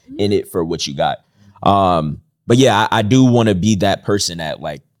just in it for what you got. But yeah, I do want to be that person that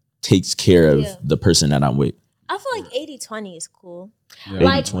like takes care of the person that I'm with. I feel like 80-20 is cool. Yeah.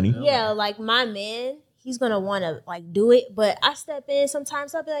 Like 80-20? yeah, like my man, he's gonna want to like do it, but I step in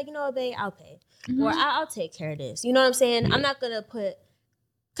sometimes. I'll be like, you know what, babe, I'll pay, or I'll take care of this. You know what I'm saying? Yeah. I'm not gonna put,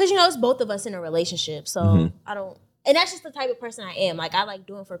 cause you know it's both of us in a relationship, so I don't. And that's just the type of person I am. Like I like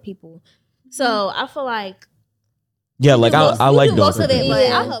doing for people, so I feel like Yeah, like I like doing most for of it, people.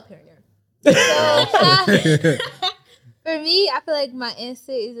 but I'll help here and there. so for me, I feel like my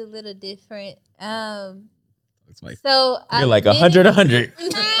answer is a little different. It's like, So You're like 100. No.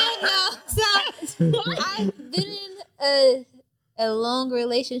 So I've been in a long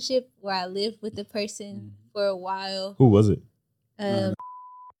relationship where I lived with the person for a while. Who was it? Um,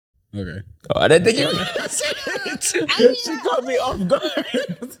 okay. Oh, I didn't think you were gonna say it. She caught me off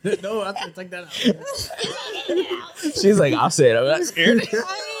guard. No, I think take that out. She's like, I'll say it. I'm not scared.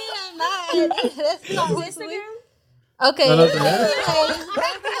 I'm not. That's not what's Instagram? weird. Okay. No, no, That's I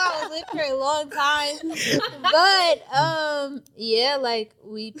was with for a long time. But yeah, like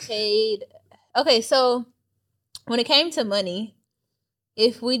we paid. Okay, so when it came to money,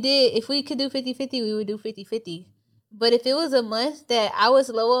 if we could do 50-50, we would do 50-50. But if it was a month that I was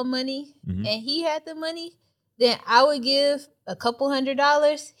low on money and he had the money, then I would give a couple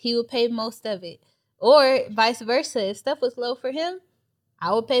 $100. He would pay most of it. Or vice versa. If stuff was low for him,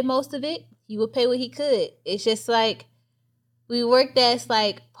 I would pay most of it. He would pay what he could. It's just like we worked as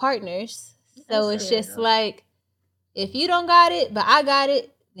like partners. So it's just like if you don't got it, but I got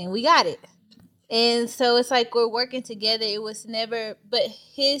it, then we got it. And so it's like we're working together. It was never, but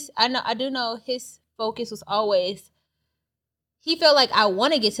I do know his focus was always, he felt like I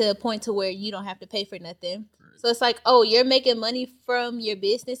want to get to a point to where you don't have to pay for nothing. So it's like, oh, you're making money from your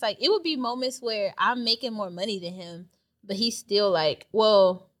business. Like it would be moments where I'm making more money than him, but he's still like,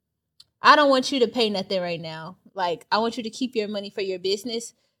 well, I don't want you to pay nothing right now. Like I want you to keep your money for your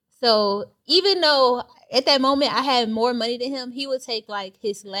business. So even though at that moment I had more money than him, he would take like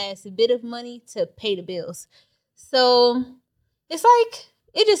his last bit of money to pay the bills. So it's like,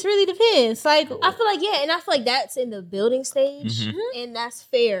 it just really depends. Like I feel like, yeah, and I feel like that's in the building stage, and that's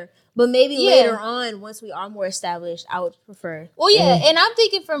fair. But maybe later on, once we are more established, I would prefer. Well, yeah, and I'm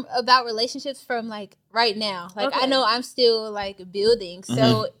thinking about relationships from like right now. Like I know I'm still like building.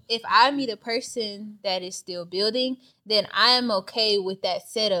 So if I meet a person that is still building, then I am okay with that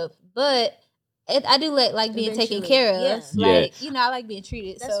setup. But I do like being taken care of. Yeah. Like, you know, I like being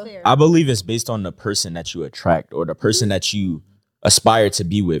treated. That's so fair. I believe it's based on the person that you attract or the person that you aspire to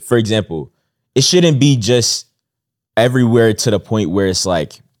be with. For example, it shouldn't be just everywhere to the point where it's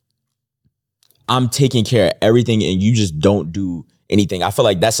like I'm taking care of everything and you just don't do anything. I feel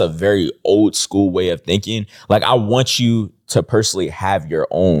like that's a very old school way of thinking. Like, I want you to personally have your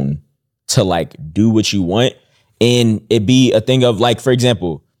own, to like do what you want. And it be a thing of like, for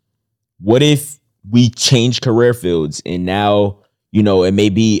example, what if we change career fields and now, you know, it may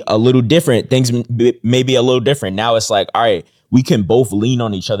be a little different. Things may be a little different. Now it's like, all right, we can both lean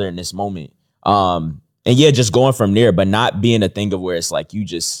on each other in this moment. And yeah, just going from there, but not being a thing of where it's like you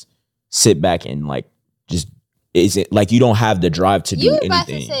just sit back and like just isn't like you don't have the drive to do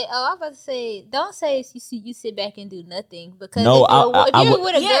anything. I'm about to say, don't say you sit back and do nothing because no, if you're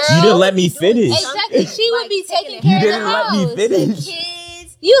with a girl, you didn't let me finish. Exactly, she would be taking care of the house. You didn't let me finish.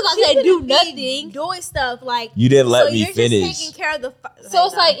 Kids, you was about to say do nothing, doing stuff like you didn't let me you're finish. Just taking care of the. So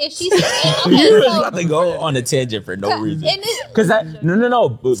it's like if she's you was about to go on a tangent for no reason. Because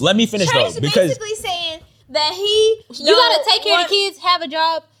no. Let me finish though. Because basically saying that you gotta take care of the kids, have a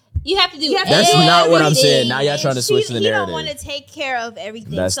job. You have to do. That's not what I'm saying. Now y'all trying to switch the narrative. You don't want to take care of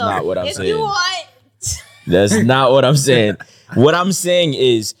everything. That's not what I'm saying. If you want, that's not what I'm saying. What I'm saying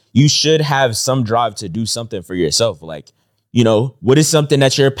is you should have some drive to do something for yourself. Like, you know, what is something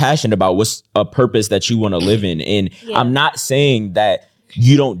that you're passionate about? What's a purpose that you want to live in? And I'm not saying that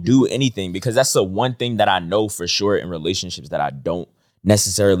you don't do anything, because that's the one thing that I know for sure in relationships that I don't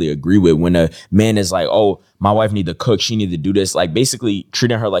necessarily agree with. When a man is like, oh, my wife need to cook, she need to do this, like basically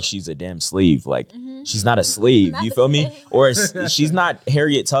treating her like she's a damn slave. Like she's not a slave, you feel me? Or she's not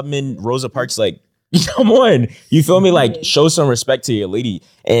Harriet Tubman, Rosa Parks. Like, come on, you feel me? Like, show some respect to your lady,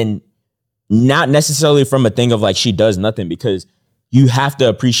 and not necessarily from a thing of like she does nothing, because you have to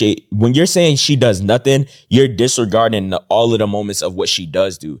appreciate when you're saying she does nothing, you're disregarding all of the moments of what she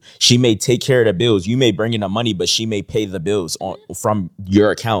does do. She may take care of the bills. You may bring in the money, but she may pay the bills from your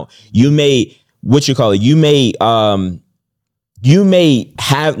account. You may, you may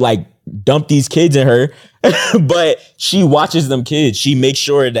have like dump these kids in her, but she watches them kids. She makes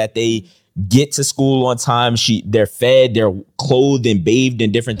sure that they get to school on time. They're fed, they're clothed and bathed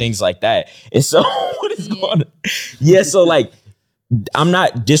and different things like that. And so what is going on? Yeah, so like, I'm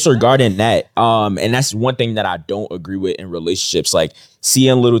not disregarding that. And that's one thing that I don't agree with in relationships. Like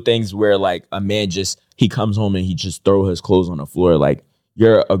seeing little things where like a man he comes home and he just throw his clothes on the floor. Like,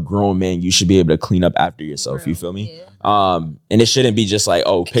 you're a grown man. You should be able to clean up after yourself. You feel me? Yeah. And it shouldn't be just like,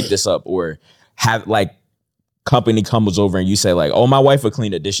 oh, pick this up, or have like company comes over and you say like, oh, my wife will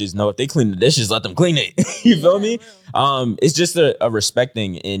clean the dishes. No, if they clean the dishes, let them clean it. You feel me? It's just a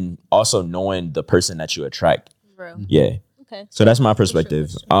respecting and also knowing the person that you attract. Bro. Yeah. Okay. So that's my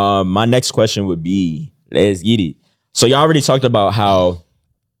perspective. My next question would be, let's get it. So y'all already talked about how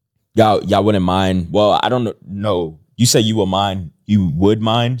y'all wouldn't mind. Well, I don't know. You say you would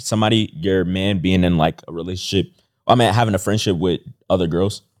mind somebody, your man, being in like a relationship. I mean, having a friendship with other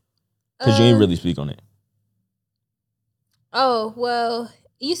girls. Because you ain't really speak on it. Oh, well,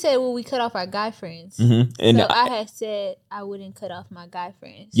 you said, well, we cut off our guy friends. Mm-hmm. And so I had said I wouldn't cut off my guy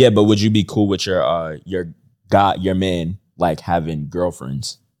friends. Yeah, but would you be cool with your man like having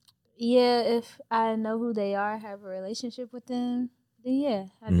girlfriends? Yeah, if I know who they are, have a relationship with them, then yeah,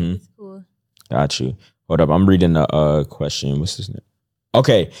 I think it's cool. Got you. Hold up, I'm reading the question. What's this name?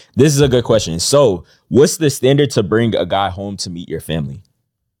 Okay, this is a good question. So, what's the standard to bring a guy home to meet your family?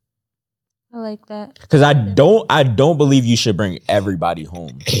 I like that. Because I don't believe you should bring everybody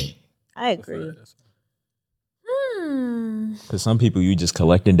home. I agree. Because some people, you just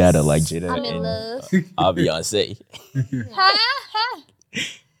collecting data like Jada I'm in and love. Beyonce.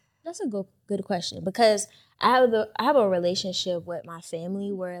 That's a good question, because I have a relationship with my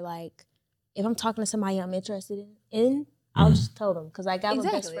family where like if I'm talking to somebody I'm interested in, I'll just tell them, because like I have a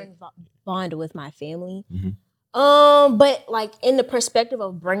best friend bond with my family. But like in the perspective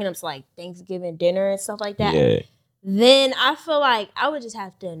of bringing them to like Thanksgiving dinner and stuff like that, then I feel like I would just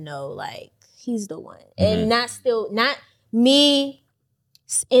have to know like he's the one, and not me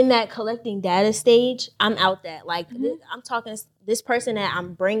in that collecting data stage. I'm out that like I'm talking this person that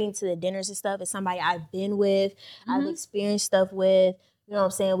I'm bringing to the dinners and stuff is somebody I've been with, I've experienced stuff with. You know what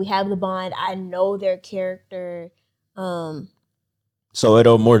I'm saying? We have the bond. I know their character. So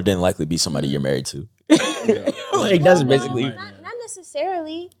it'll more than likely be somebody you're married to. Like that's basically not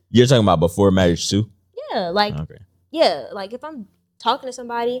necessarily. You're talking about before marriage too? Yeah, like like if I'm talking to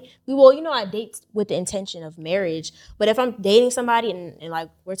somebody, I date with the intention of marriage. But if I'm dating somebody and like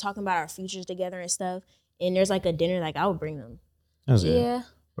we're talking about our futures together and stuff, and there's like a dinner, like I would bring them. Yeah.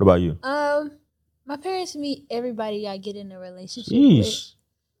 What about you? My parents meet everybody I get in a relationship Yeesh.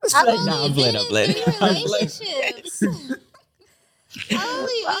 with. I've only been in 3 relationships. I've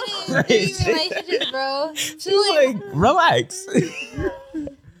only been in 3 relationships, bro. She's like, relax.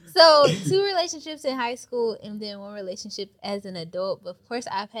 So So 2 relationships in high school and then 1 relationship as an adult. But of course,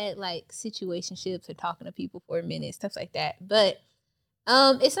 I've had like situationships or talking to people for a minute, stuff like that. But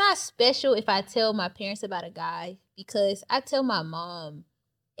it's not special if I tell my parents about a guy because I tell my mom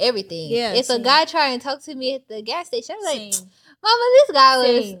everything. Yeah, if same. a guy try and talk to me at the gas station, I'm like, Same. Mama, this guy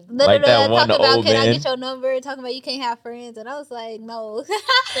was Same. Like that one talking about, old can I man. get your number? Talking about you can't have friends. And I was like, no.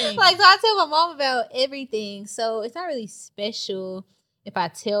 Same. Like, so I tell my mom about everything. So it's not really special if I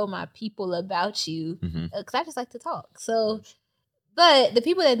tell my people about you because I just like to talk. So, but the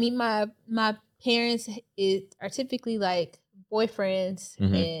people that meet my parents are typically like boyfriends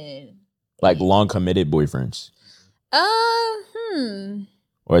and Like long committed boyfriends.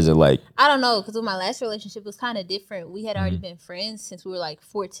 Or is it like I don't know, because with my last relationship it was kind of different. We had already been friends since we were like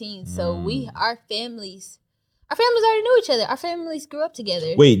 14. So our families already knew each other. Our families grew up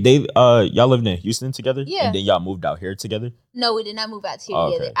together. Wait, they y'all lived in Houston together? Yeah. And then y'all moved out here together? No, we did not move out here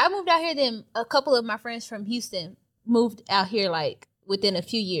together. Okay. I moved out here, then a couple of my friends from Houston moved out here like within a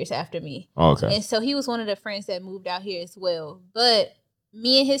few years after me. Okay. And so he was one of the friends that moved out here as well. But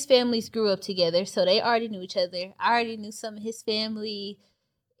me and his families grew up together, so they already knew each other. I already knew some of his family.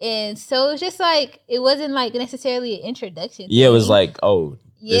 And so it was just like, it wasn't like necessarily an introduction. Yeah, it was thing. like, oh,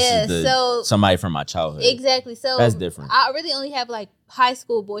 Yeah, this is so somebody from my childhood. exactly. So That's different. I really only have like high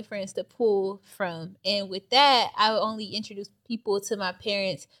school boyfriends to pull from, and with that, I would only introduce people to my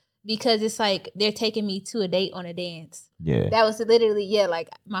parents because it's like they're taking me to a date on a dance. Yeah. That was literally like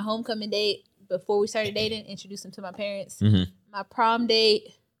my homecoming date before we started dating. Introduce them to my parents. My prom date.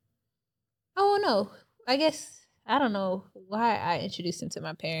 I don't know. I don't know why I introduced him to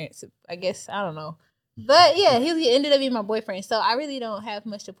my parents. I guess I don't know. But yeah, he ended up being my boyfriend. So I really don't have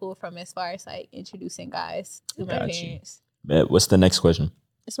much to pull from as far as like introducing guys to my Got you. parents. What's the next question?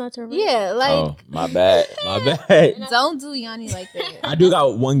 It's my turn. Right? Yeah, like Oh, my bad. My bad. don't do Yanni like that. I do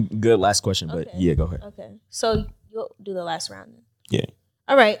got one good last question, but Okay. yeah, go ahead. Okay. So you'll do the last round then. Yeah.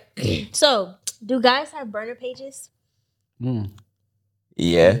 All right. So do guys have burner pages?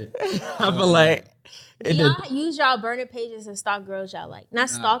 Yeah. I feel like Do y'all use y'all burner pages and stalk girls y'all like? Not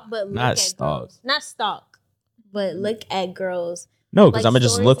stalk, but look Not at stalk. girls. Not stalk, but look at girls. no, because like I'm gonna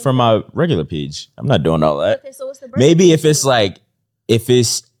just stories look and from my regular page. I'm not doing all that. Okay, so what's the burner Maybe page if it's for? like if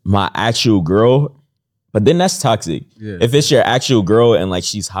it's my actual girl, but then that's toxic. Yeah. If it's your actual girl and like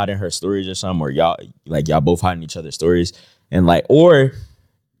she's hiding her stories or something, or y'all both hiding each other's stories, and like, or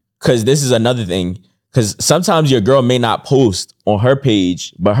because this is another thing, because sometimes your girl may not post on her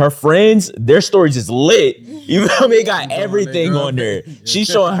page, but her friends, their stories is lit. You feel me? Got everything on there. She's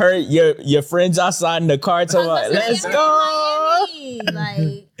showing her your friends outside in the car, talking about, let's go.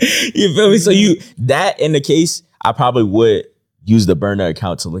 Like, You feel me? So that in the case, I probably would use the burner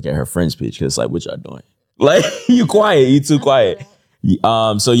account to look at her friend's page because like, what y'all doing? Like, you quiet, you too quiet.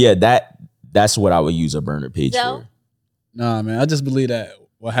 So yeah, that's what I would use a burner page Joe? for. Nah, man. I just believe that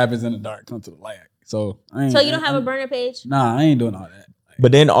what happens in the dark comes to the light. So I ain't. so you don't have a burner page? Nah, I ain't doing all that. Like,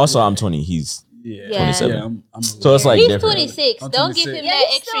 But then also I'm 20. He's yeah, 27. Yeah, I'm So it's like He's different. 26. I'm Don't give 26. him Yeah, that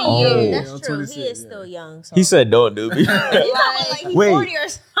he's extra still year. Oh. young. That's I'm true. 26, He is yeah. still young. So. He said, "Don't do me." He's like he's Wait. 40 or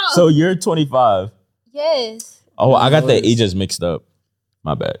so. So you're 25. Yes. Oh, I got the Notice. ages mixed up.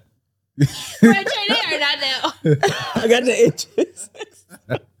 My bad. Right there, not now. I got the ages.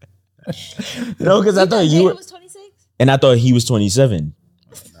 No, because I thought you were, Jada was 26? and I thought he was 27.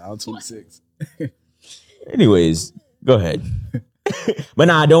 Nah, I'm 26. Anyways, go ahead. But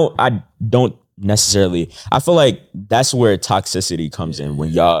no, I don't necessarily. I feel like that's where toxicity comes in when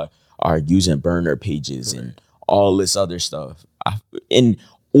y'all are using burner pages and all this other stuff.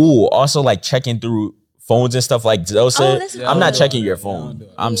 Also like checking through phones and stuff like Zoe said. that's I'm not good. checking your Yeah, phone. don't do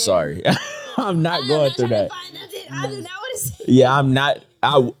it. I'm sorry. I'm not going through that. I do not want to see. Yeah, I'm not.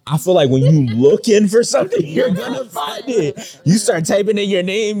 I feel like when you looking for something, you're gonna find it. You start typing in your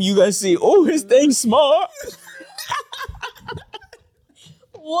name, you gonna see, oh, his thing's small.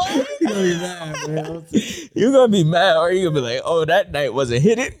 What? You gonna be mad, man. You're gonna be mad, or you're gonna be like, oh, that night wasn't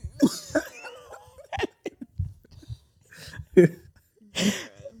hidden.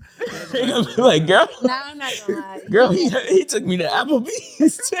 You're gonna be like, girl, Nah, I'm not gonna lie. girl, he took me to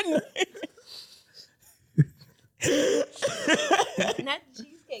Applebee's tonight. Not the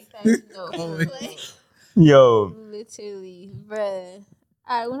Cheesecake Factory, no. Like, Yo, literally, bruh.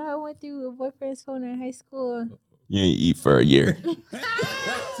 When I went through a boyfriend's phone in high school, you ain't eat for a year.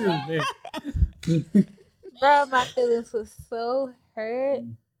 bro, my feelings was so hurt.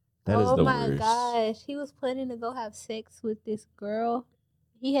 That is Oh the my worst. gosh, he was planning to go have sex with this girl.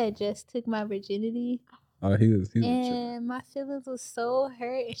 He had just took my virginity, Oh, he was tripping. and my feelings was so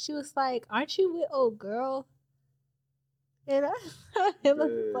hurt. And she was like, "Aren't you with old girl?" And I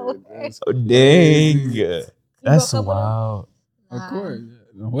look so hurt. Oh, dang. You That's broke up with him? wild. Of course.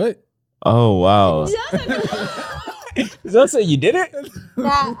 What? Oh, wow. Zell said you did it?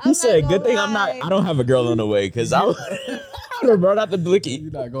 Nah, He I'm said, not good thing gonna lie. I don't have a girl on the way because I would have brought out the blicky.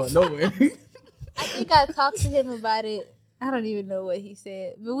 You're not going nowhere. I think I talked to him about it. I don't even know what he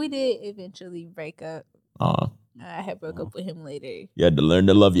said, but we did eventually break up. I had broke up with him later. You had to learn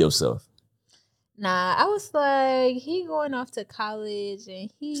to love yourself. Nah, I was like, he going off to college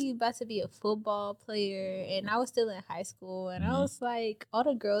and he about to be a football player, and I was still in high school, and I was like, all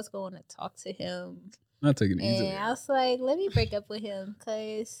the girls going to talk to him, Not taking it easy. and I was like, let me break up with him,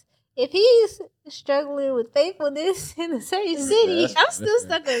 because if he's struggling with faithfulness in the same city, I'm still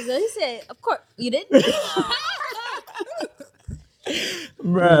stuck on it. He said, of course, you didn't.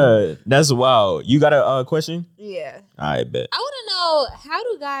 Bruh, that's wild. You got a question? yeah. I bet. I want to know, how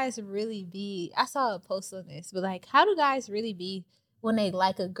do guys really be? I saw a post on this, but like, how do guys really be when they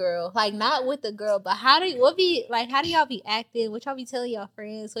like a girl? Like, not with the girl, but how do y'all be acting? What y'all be telling y'all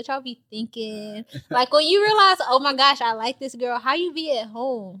friends? What y'all be thinking? Like, when you realize, oh my gosh, I like this girl, how you be at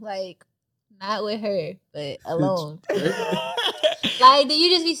home? Like, not with her, but alone. Like, do you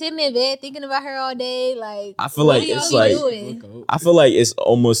just be sitting in bed thinking about her all day? Like, I feel what like do y'all it's be like- doing? I feel like it's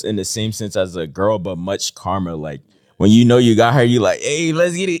almost in the same sense as a girl, but much calmer. Like when you know you got her, you like, hey,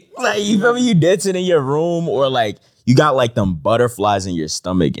 let's get it. Like you feel me? You dancing in your room, or like you got like them butterflies in your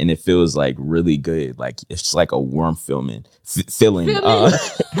stomach, and it feels like really good. Like it's like a warm feeling. It's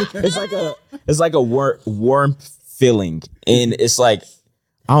like a warm feeling, and it's like,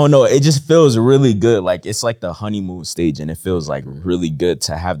 I don't know. It just feels really good. Like it's like the honeymoon stage, and it feels like really good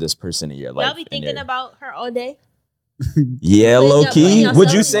to have this person in your life. Y'all be thinking about her all day? Yeah, Putting low your- key. putting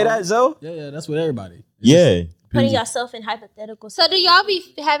Would you yourself- say that, Zoe? Yeah, that's what everybody. It's Yeah. Putting yourself in hypothetical So do y'all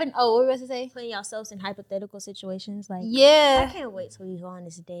be having, what were you about to say? putting yourselves in hypothetical situations? Like, I Yeah. can't wait till we go on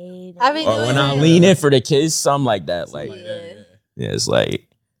this date. I mean, Or when I lean in for the kids, something like that. Like, Yeah. yeah, it's like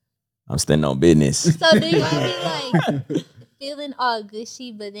I'm standing on business. So do y'all be like feeling all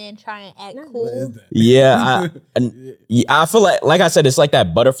gushy, but then try and act What cool? is that? Yeah, I feel like I said, it's like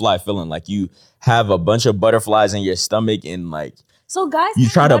that butterfly feeling. Like you have a bunch of butterflies in your stomach, and like So guys, you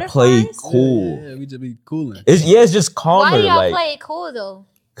have try to play butterflies? cool. Yeah, we just be cooling. It's just calmer. Why do y'all like, play it cool though?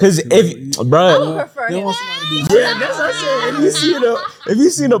 cause if, I bruh, would prefer You him. want somebody to be yeah, that's what I'm saying. If you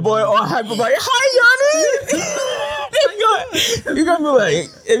see the boy all hyper, like, hi, Yanni, you're gonna be like,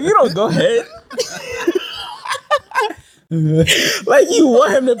 if you don't go ahead. Like you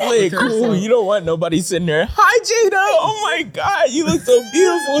want him to play it cool. You don't want nobody sitting there. Hi Jada. Oh my God, you look so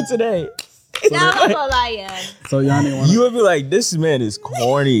beautiful today. Nah, I'm not gonna lie, yeah. So Yanni want You would be like, this man is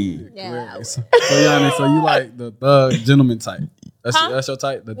corny. Yeah. so Yanni, so you like the thug gentleman type? Huh? That's your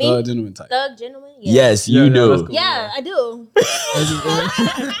type, the Me? thug gentleman type. Thug gentleman? Yeah. Yes, you Yeah, do. that's cool. Yeah, I do. Ain't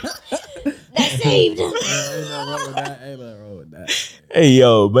That's saved. nothing wrong with that. Ain't nothing wrong with that. Hey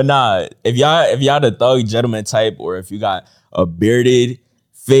yo, but nah, if y'all the thug gentleman type, or if you got a bearded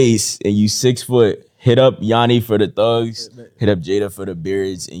face and you 6 foot, hit up Yanni for the thugs, hit up Jada for the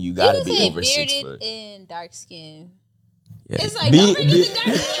beards, and you gotta You be say over 6 bearded foot. and dark skin. Yeah. It's like, Be- don't bring be- us the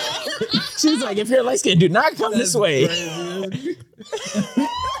dark skin. She's like, if you're light skinned, do not come this way.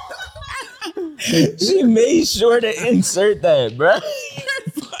 She made sure to insert that, bro.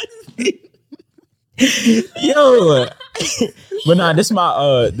 Yo, but nah, this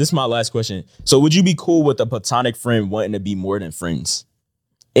is my last question. So, would you be cool with a platonic friend wanting to be more than friends?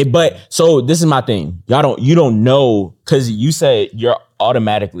 But so this is my thing. You don't know, because you said you're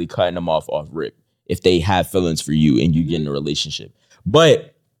automatically cutting them off rip if they have feelings for you and you get in a relationship.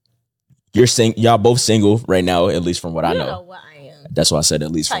 But y'all both single right now, at least from what I You know. don't know what I am. That's why I said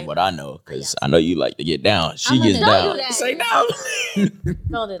at least from what I know, because I know you like to get down. She I'm gets gonna- down. Don't do that. Say no.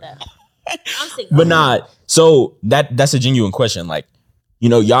 Don't do that. I'm single. But nah, so that's a genuine question. Like,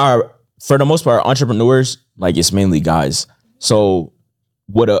 y'all are, for the most part, entrepreneurs. Like, it's mainly guys. So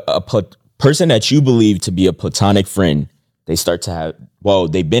would a person that you believe to be a platonic friend, they start to have,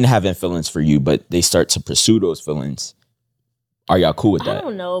 they've been having feelings for you, but they start to pursue those feelings. Are y'all cool with I that?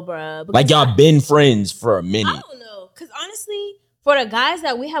 don't know, bro. Like, y'all been friends for a minute. I don't know. Because honestly, for the guys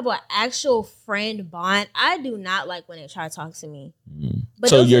that we have an actual friend bond, I do not like when they try to talk to me. But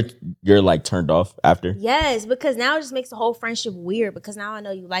So those you're like turned off after? Yes, because now it just makes the whole friendship weird, because now I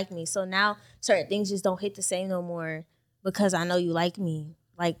know you like me. So now certain things just don't hit the same no more because I know you like me.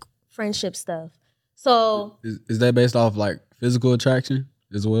 Like friendship stuff. So Is that based off like physical attraction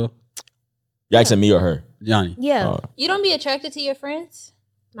as well? You asking me or her? Yanni. yeah, Oh. You don't be attracted to your friends?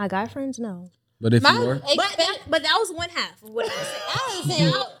 my guy friends, no. But if My you were, But that was one half of what I was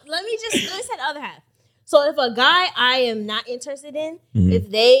saying. Let me say the other half. So if a guy I am not interested in,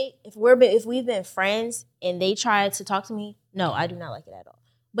 Mm-hmm. if we've been friends and they try to talk to me, no, I do not like it at all.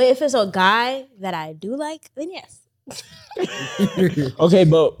 But if it's a guy that I do like, then yes. Okay,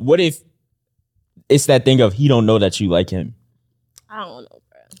 but what if it's that thing of he don't know that you like him? I don't know,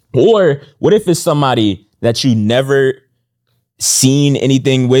 bro. Or what if it's somebody that you never seen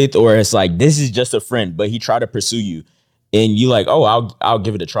anything with, or it's like this is just a friend, but he tried to pursue you, and you like, oh, I'll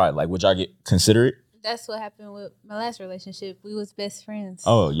give it a try. Like, would y'all consider it? That's what happened with my last relationship. We was best friends.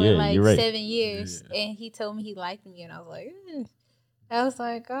 Oh, for yeah, like you're right. 7 years, and he told me he liked me, and I was like, I was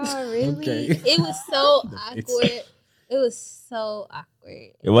like, oh, really? Okay. It was so awkward. It was so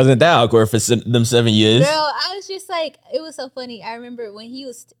awkward. It wasn't that awkward for them 7 years. Girl, I was just like, it was so funny. I remember when he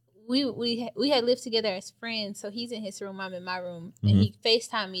was, we had lived together as friends. So he's in his room, I'm in my room, and he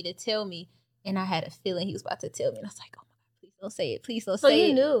FaceTimed me to tell me, and I had a feeling he was about to tell me, and I was like, oh my God, please don't say it, please don't So say it.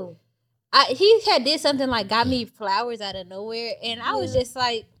 you knew. He had did something like got me flowers out of nowhere, and I was just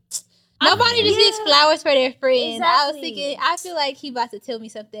like, nobody just gets flowers for their friend. Exactly. I was thinking, I feel like he about to tell me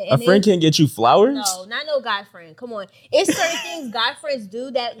something. A friend can't get you flowers? No, not no guy friend. Come on. It's certain things guy friends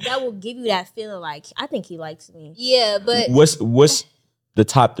do that will give you that feeling like, I think he likes me. Yeah, but What's the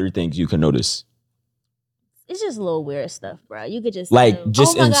top 3 things you can notice? It's just a little weird stuff, bro. You could just Like, tell.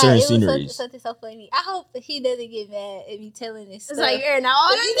 just in certain sceneries. Something so funny. I hope that he doesn't get mad at me telling this It's stuff. like, you're not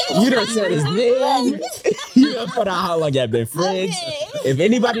all You done said his name. You done put out how long y'all been friends. If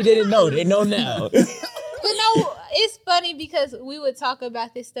anybody didn't know, they know now. But no, it's funny because we would talk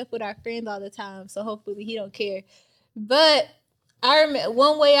about this stuff with our friends all the time. So hopefully he don't care. But I remember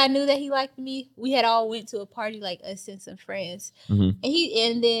one way I knew that he liked me. We had all went to a party, like us and some friends,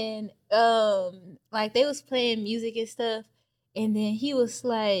 and then like they was playing music and stuff, and then he was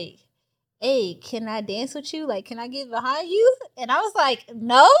like, "Hey, can I dance with you? Like, can I get behind you?" And I was like,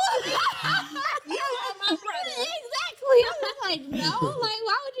 "No." You are my brother. Exactly. I was like, "No." Like,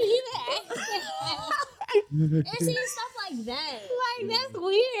 why would you even ask that? And see, stuff like that. Like, that's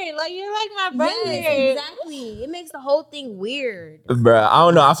weird. Like, you're like my brother. Yes, exactly. It makes the whole thing weird. Bruh, I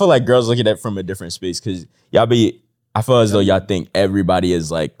don't know. I feel like girls look at it from a different space because I feel as though y'all think everybody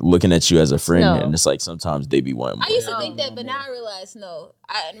is like looking at you as a friend, No. and it's like sometimes they be wanting more. I used to think that, but now I realize no.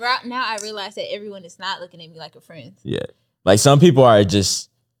 Now I realize that everyone is not looking at me like a friend. Yeah. Like some people are just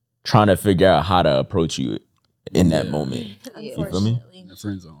trying to figure out how to approach you in that moment. You feel me? The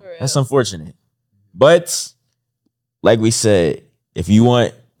friend zone. That's unfortunate. But like we said, if you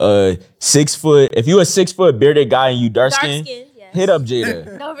want a 6 foot, if you a 6 foot bearded guy and you dark skin, yes. hit up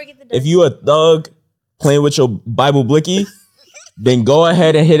Jada. Don't forget the If you a thug playing with your Bible blicky, then go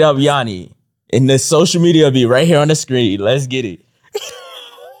ahead and hit up Yanni. And the social media will be right here on the screen. Let's get it.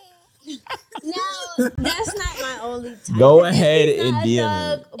 No, that's not my only type. Go ahead and Not a DM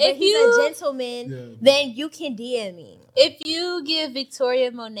thug, him. but If he's you- a gentleman, then you can DM me. If you give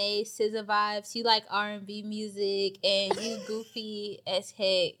Victoria Monet SZA vibes, you like R&B music, and you goofy as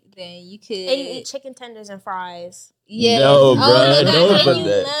heck, then you could. And you eat chicken tenders and fries. Yes. No, my bruh, God. don't And put you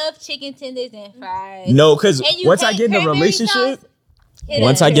that. love chicken tenders and fries. No, because And you once I hate get in a cranberry relationship, sauce? Hit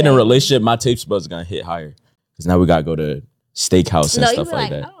once up. I get in a relationship, my taste buds gonna hit higher. Because now we gotta go to steakhouse and No, you stuff be like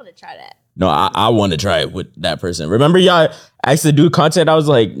like, I that. don't want to try that. No, I want to try it with that person. Remember y'all asked to do content? I was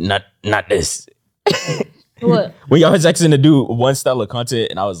like, not this. What? When y'all was asking to do one style of content,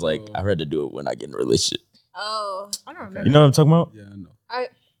 and I was like, I'd rather do it when I get in a relationship. Oh, I don't remember. You know what I'm talking about? Yeah, I know.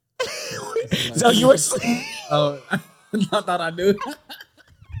 So you were Oh, I thought I knew.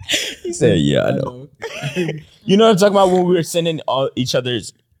 He said, yeah, I know. You know what I'm talking about when we were sending all each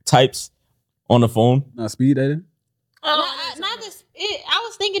other's types on the phone? Not speed dating. I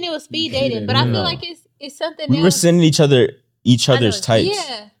was thinking it was speed dating, but I feel No. like it's something We else. were sending each other's types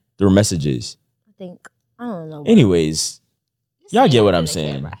Yeah. through messages. I think. I don't know. Anyways, y'all get what I'm Just say it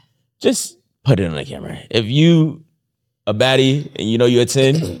saying. on the camera. Just put it on the camera. If you a baddie and you know you're a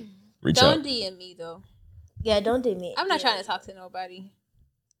 10, reach Don't out. DM me though. Yeah, don't do me. I'm not trying to talk to nobody.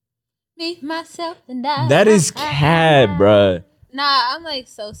 Me, myself, and I. That is cat, bruh. Nah, I'm like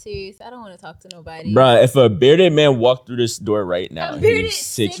so serious. I don't want to talk to nobody. Bruh, if a bearded man walked through this door right now, Bearded he's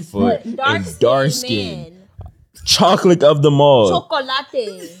 6 foot and dark dark skin. skin, chocolate of them all, Chocolate.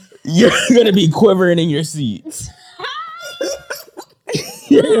 you're gonna be quivering in your seat.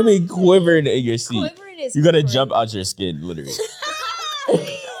 You're gonna be quivering in your seat. Quivering is You're gonna crazy. jump out your skin, literally.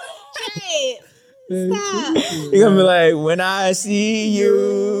 Hey, stop. You're gonna be like, when I see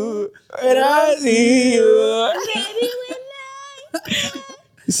you, when I see you. Baby,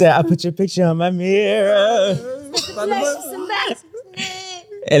 He said, I put your picture on my mirror. when I...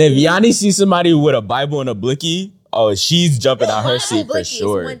 And if Yanni sees somebody with a Bible and a blicky Oh, she's jumping out her Bible seat for blicky is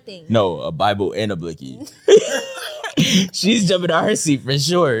sure. one thing. No, a Bible and a blicky. She's jumping out her seat for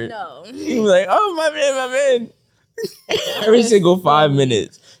sure. No. She was like, "Oh my man." Every single 5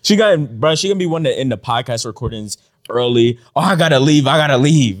 minutes. She gonna be one to end the podcast recordings early. Oh, I gotta leave.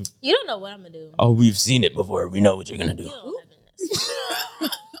 You don't know what I'm gonna do. Oh, we've seen it before. We know what you're gonna do. You don't have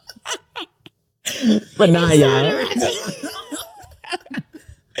this. But nah, y'all.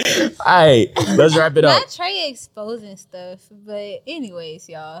 All right, let's wrap it up. Not Trey exposing stuff, but anyways,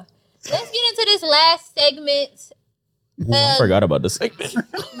 y'all. Let's get into this last segment. I forgot about this segment.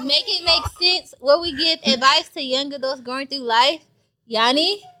 Make it make sense. Where we give advice to young adults going through life.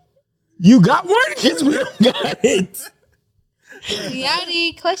 Yanni? You got one? Because we don't got it.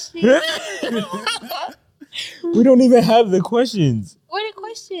 Yanni, question. We don't even have the questions. What a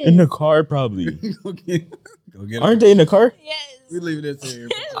question? In the car, probably. Go get Aren't they in the car? Yes. We leave this here.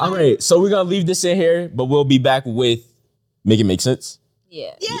 All right, so we're going to leave this in here, but we'll be back with Make It Make Sense.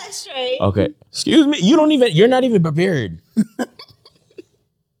 Yeah. Yeah, straight. Okay. Excuse me. You're not even prepared.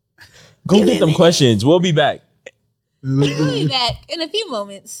 Go get them questions. We'll be back. We'll be back in a few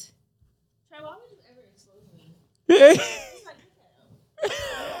moments. Trey, why would you ever expose me?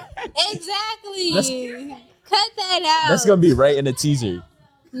 Exactly. Cut that out. That's going to be right in the teaser.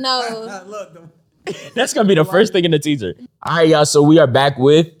 No. That's going to be the first thing in the teaser. All right, y'all. So we are back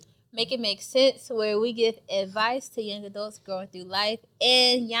with Make It Make Sense, where we give advice to young adults going through life.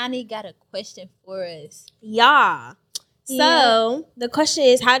 And Yanni got a question for us. Yeah. So Yeah. the question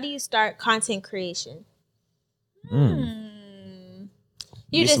is, how do you start content creation? You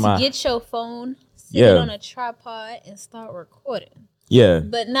This just my- get your phone, sit Yeah. it on a tripod, and start recording. Yeah.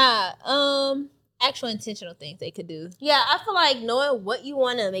 But nah, actual intentional things they could do. Yeah, I feel like knowing what you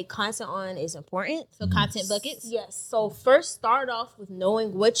want to make content on is important. So content buckets. Yes. So first start off with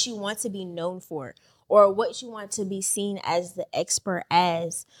knowing what you want to be known for or what you want to be seen as the expert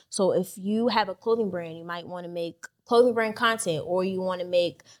as. So if you have a clothing brand, you might want to make clothing brand content, or you want to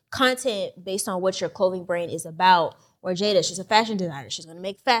make content based on what your clothing brand is about. Or Jada, she's a fashion designer. She's going to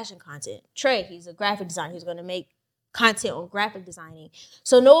make fashion content. Trey, he's a graphic designer. He's going to make content on graphic designing.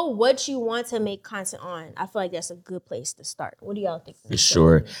 So know what you want to make content on. I feel like that's a good place to start. What do y'all think? For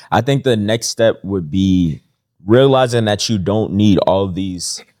sure. I think the next step would be realizing that you don't need all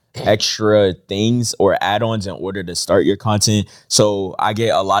these extra things or add-ons in order to start your content. So I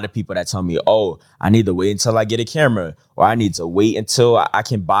get a lot of people that tell me, oh, I need to wait until I get a camera, or I need to wait until I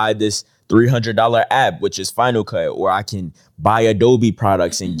can buy this $300 app, which is Final Cut, or I can buy Adobe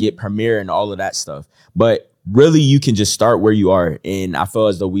products and get Premiere and all of that stuff. But really, you can just start where you are. And I feel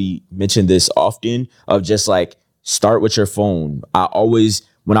as though we mentioned this often of just like start with your phone.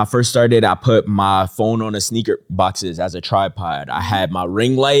 When I first started, I put my phone on the sneaker boxes as a tripod. I had my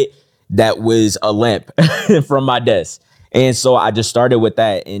ring light that was a lamp from my desk. And so I just started with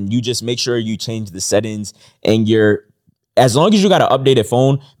that. And you just make sure you change the settings, and as long as you got an updated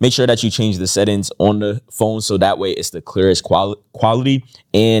phone, make sure that you change the settings on the phone so that way it's the clearest quality.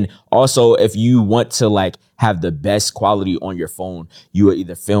 And also, if you want to like have the best quality on your phone, you will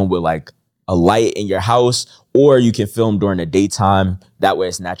either film with like a light in your house, or you can film during the daytime. That way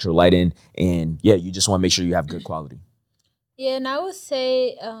it's natural lighting. And yeah, you just want to make sure you have good quality. Yeah, and I would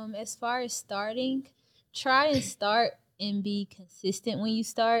say, as far as starting, try and start and be consistent when you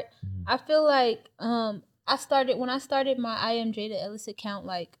start. I feel like when I started my I Am Jada Ellis account,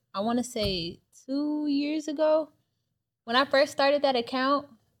 like I want to say 2 years ago. When I first started that account,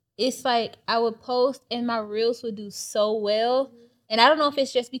 it's like I would post and my reels would do so well. And I don't know if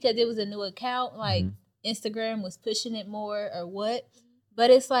it's just because it was a new account, like Instagram was pushing it more or what, but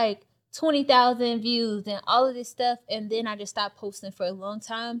it's like 20,000 views and all of this stuff. And then I just stopped posting for a long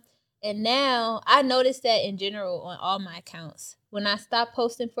time. And now I noticed that in general on all my accounts, when I stop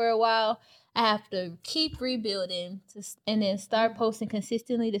posting for a while, I have to keep rebuilding and then start posting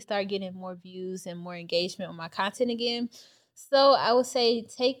consistently to start getting more views and more engagement on my content again. So I would say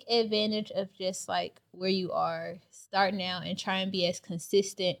take advantage of just like where you are, start now and try and be as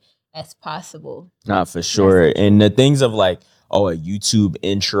consistent as possible. Nah, for sure. And the things of like, a YouTube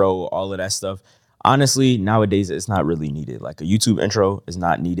intro, all of that stuff, honestly, nowadays it's not really needed. Like a YouTube intro is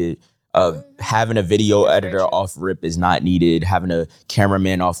not needed. Having a video editor off rip is not needed. Having a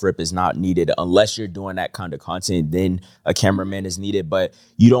cameraman off rip is not needed. Unless you're doing that kind of content, then a cameraman is needed. But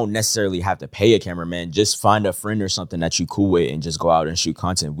you don't necessarily have to pay a cameraman. Just find a friend or something that you cool with and just go out and shoot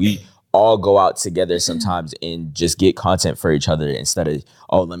content. We all go out together sometimes and just get content for each other instead of,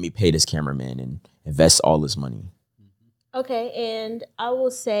 let me pay this cameraman and invest all this money. Okay, and I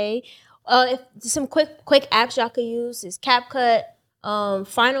will say, if some quick apps y'all could use is CapCut,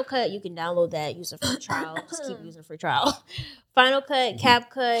 Final Cut, you can download that, use a free trial. Just keep using a free trial. Final Cut,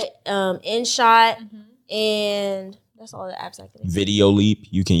 CapCut, InShot, and that's all the apps I can use. Video Leap,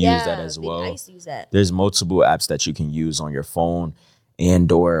 you can use that as well. I used to use that. There's multiple apps that you can use on your phone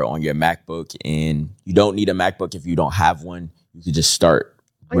and or on your MacBook, and you don't need a MacBook if you don't have one. You can just start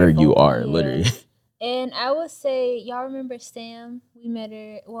where you are, literally. And I would say, y'all remember Sam? We met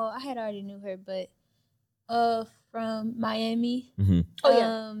her. Well, I had already knew her, but from Miami.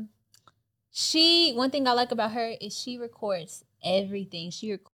 Oh yeah. One thing I like about her is she records everything.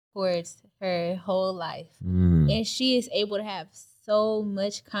 She records her whole life, and she is able to have so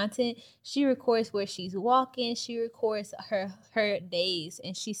much content. She records where she's walking. She records her days,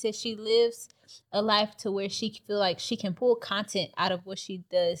 and she says she lives a life to where she feel like she can pull content out of what she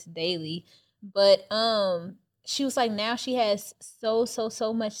does daily. But she was like, now she has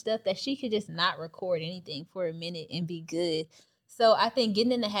so much stuff that she could just not record anything for a minute and be good. So I think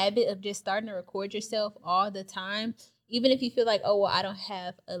getting in the habit of just starting to record yourself all the time, even if you feel like, oh, well, I don't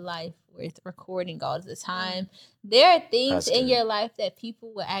have a life worth recording all the time. There are things in your life that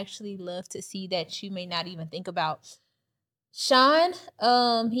people will actually love to see that you may not even think about. Sean,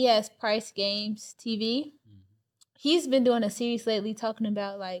 he has Price Games TV. He's been doing a series lately talking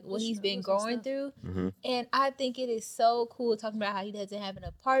about like what he's been going through. And I think it is so cool talking about how he doesn't have an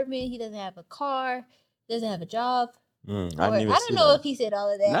apartment, he doesn't have a car, doesn't have a job. I don't know if he said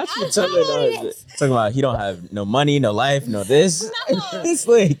all of that. Not you talking about he don't have no money, no life, no this. No. It's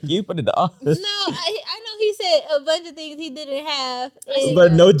like you put it off. No, I know he said a bunch of things he didn't have.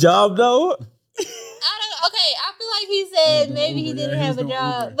 But no job though? I feel like he said maybe he didn't have a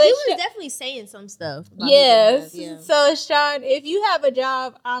job. But he was definitely saying some stuff. Yes. So Sean, if you have a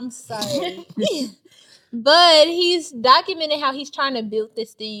job, I'm sorry. But he's documenting how he's trying to build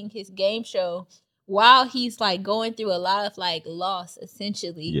this thing, his game show, while he's like going through a lot of like loss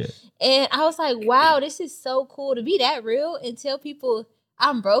essentially. Yeah. And I was like, wow, this is so cool to be that real and tell people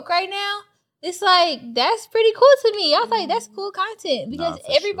I'm broke right now. It's like, that's pretty cool to me. I was like, that's cool content because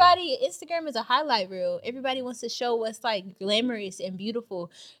everybody, Instagram is a highlight reel. Everybody wants to show what's like glamorous and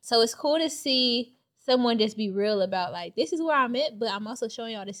beautiful. So it's cool to see someone just be real about like, this is where I'm at, but I'm also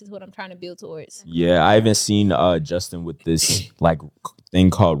showing y'all this is what I'm trying to build towards. Yeah, I haven't seen Justin with this like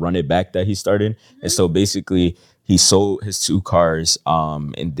thing called Run It Back that he started. And so basically he sold his 2 cars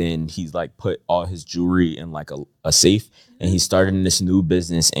and then he's like put all his jewelry in like a safe. And he's starting this new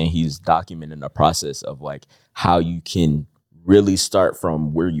business and he's documenting the process of like how you can really start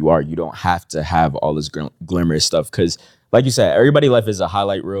from where you are. You don't have to have all this glamorous stuff because like you said, everybody's life is a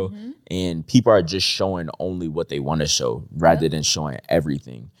highlight reel and people are just showing only what they want to show rather than showing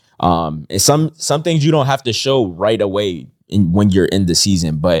everything. And some things you don't have to show right away when you're in the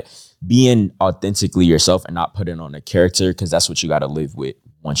season, but being authentically yourself and not putting on a character because that's what you got to live with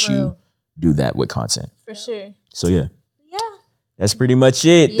once you do that with content. For sure. So yeah. That's pretty much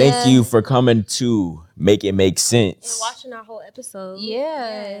it. Yeah. Thank you for coming to Make It Make Sense. And watching our whole episode. Yeah.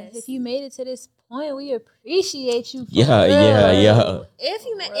 Yes. If you made it to this point, we appreciate you. Yeah. If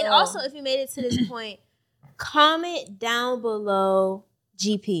you made it to this point, comment down below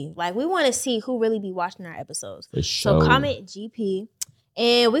GP. Like, we want to see who really be watching our episodes. For sure. So comment GP.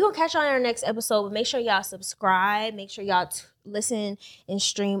 And we're going to catch you on our next episode. But make sure y'all subscribe. Make sure y'all listen and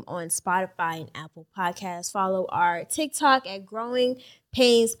stream on Spotify and Apple Podcasts. Follow our TikTok at Growing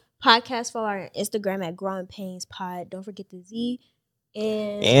Painz Podcast. Follow our Instagram at Growing Painz Pod. Don't forget the Z.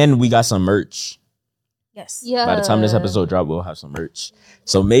 And we got some merch. Yes. Yeah. By the time this episode drop, we'll have some merch.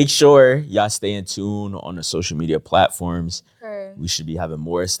 So make sure y'all stay in tune on the social media platforms. Sure. We should be having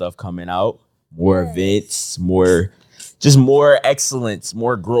more stuff coming out. More events. More excellence,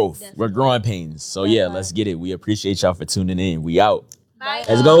 more growth. Definitely. We're growing Painz. So yeah, let's get it. We appreciate y'all for tuning in. We out. Bye.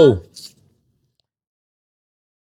 Let's go.